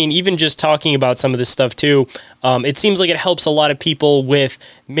 And I mean, even just talking about some of this stuff too, it seems like it helps a lot of people with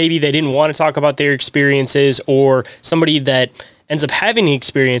maybe they didn't want to talk about their experiences, or somebody that ends up having the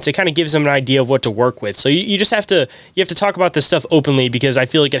experience. It kind of gives them an idea of what to work with. So you just have to talk about this stuff openly, because I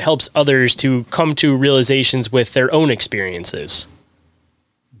feel like it helps others to come to realizations with their own experiences.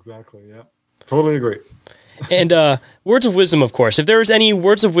 Exactly. Yeah. Totally agree. And words of wisdom, of course. If there was any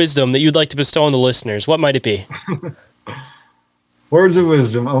words of wisdom that you'd like to bestow on the listeners, what might it be? Words of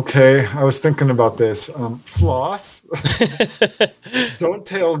wisdom. Okay. I was thinking about this. Floss. Don't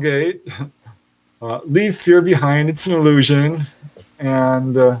tailgate. Leave fear behind. It's an illusion.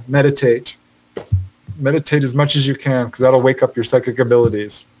 And meditate. Meditate as much as you can, because that'll wake up your psychic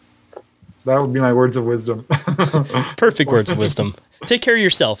abilities. That would be my words of wisdom. Perfect words of wisdom. Take care of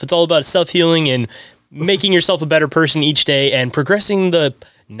yourself. It's all about self-healing and making yourself a better person each day and progressing the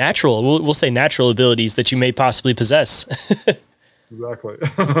natural, we'll say natural abilities that you may possibly possess. Exactly.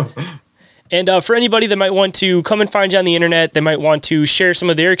 And for anybody that might want to come and find you on the internet, they might want to share some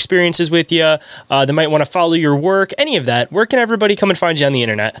of their experiences with you, they might want to follow your work, any of that, where can everybody come and find you on the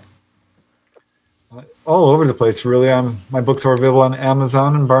internet? All over the place, really. My books are available on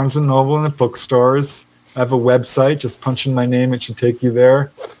Amazon and Barnes & Noble and at bookstores. I have a website. Just punch in my name, it should take you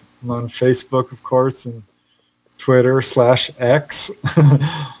there. I'm on Facebook, of course, and Twitter /X,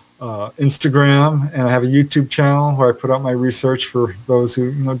 Instagram, and I have a YouTube channel where I put out my research for those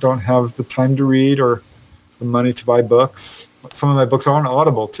who don't have the time to read or the money to buy books. Some of my books are on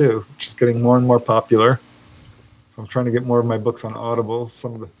Audible too, which is getting more and more popular. So I'm trying to get more of my books on Audible.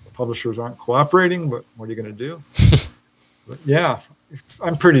 Some of the publishers aren't cooperating, but what are you going to do? But yeah,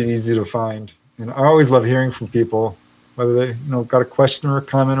 I'm pretty easy to find. And I always love hearing from people, whether they got a question or a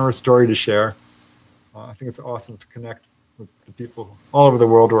comment or a story to share. I think it's awesome to connect with the people all over the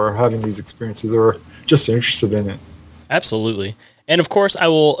world who are having these experiences or just interested in it. Absolutely. And of course, I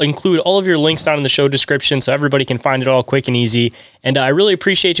will include all of your links down in the show description so everybody can find it all quick and easy. And I really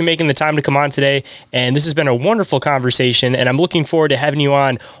appreciate you making the time to come on today. And this has been a wonderful conversation, and I'm looking forward to having you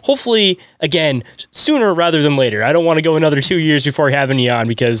on, hopefully, again, sooner rather than later. I don't want to go another 2 years before having you on,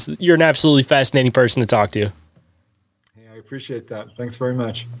 because you're an absolutely fascinating person to talk to. Hey, I appreciate that. Thanks very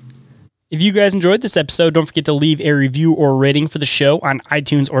much. If you guys enjoyed this episode, don't forget to leave a review or rating for the show on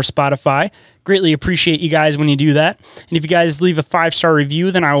iTunes or Spotify. Greatly appreciate you guys when you do that. And if you guys leave a 5-star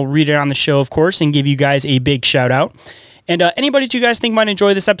review, then I will read it on the show, of course, and give you guys a big shout out. And anybody that you guys think might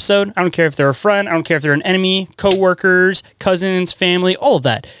enjoy this episode, I don't care if they're a friend, I don't care if they're an enemy, coworkers, cousins, family, all of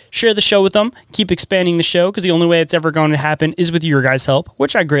that. Share the show with them. Keep expanding the show, because the only way it's ever going to happen is with your guys' help,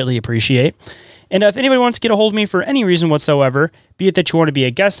 which I greatly appreciate. And if anybody wants to get a hold of me for any reason whatsoever, be it that you want to be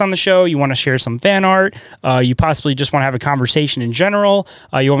a guest on the show, you want to share some fan art, you possibly just want to have a conversation in general,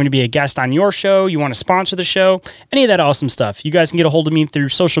 you want me to be a guest on your show, you want to sponsor the show, any of that awesome stuff, you guys can get a hold of me through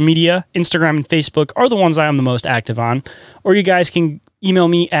social media. Instagram and Facebook are the ones I am the most active on. Or you guys can email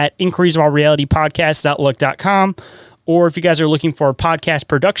me at inquiriesofallrealitypodcast@outlook.com. Or if you guys are looking for podcast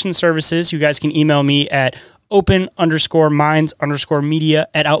production services, you guys can email me at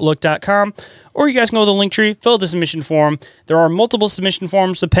open_minds_media@outlook.com. Or you guys can go to the link tree, fill out the submission form. There are multiple submission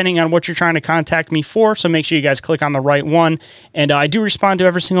forms depending on what you're trying to contact me for, so make sure you guys click on the right one. And I do respond to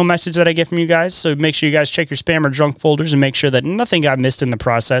every single message that I get from you guys, so make sure you guys check your spam or junk folders and make sure that nothing got missed in the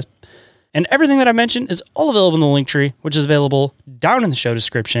process. And everything that I mentioned is all available in the link tree, which is available down in the show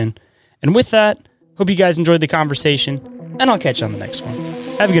description. And with that, hope you guys enjoyed the conversation, and I'll catch you on the next one.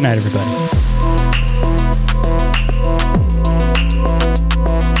 Have a good night, everybody.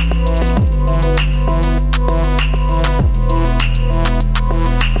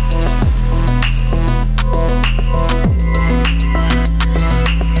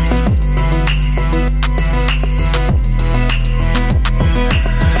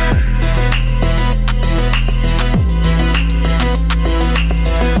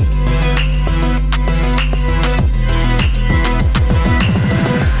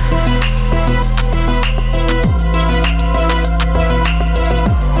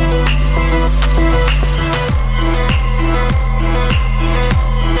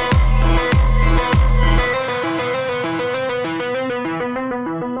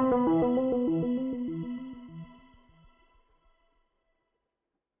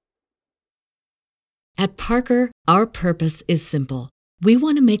 At Parker, our purpose is simple. We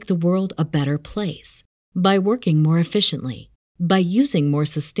want to make the world a better place by working more efficiently, by using more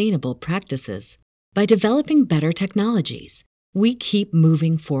sustainable practices, by developing better technologies. We keep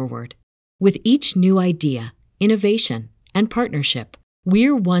moving forward. With each new idea, innovation, and partnership,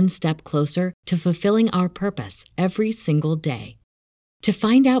 we're one step closer to fulfilling our purpose every single day. To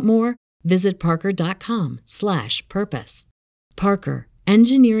find out more, visit parker.com/purpose. Parker,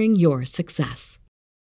 engineering your success.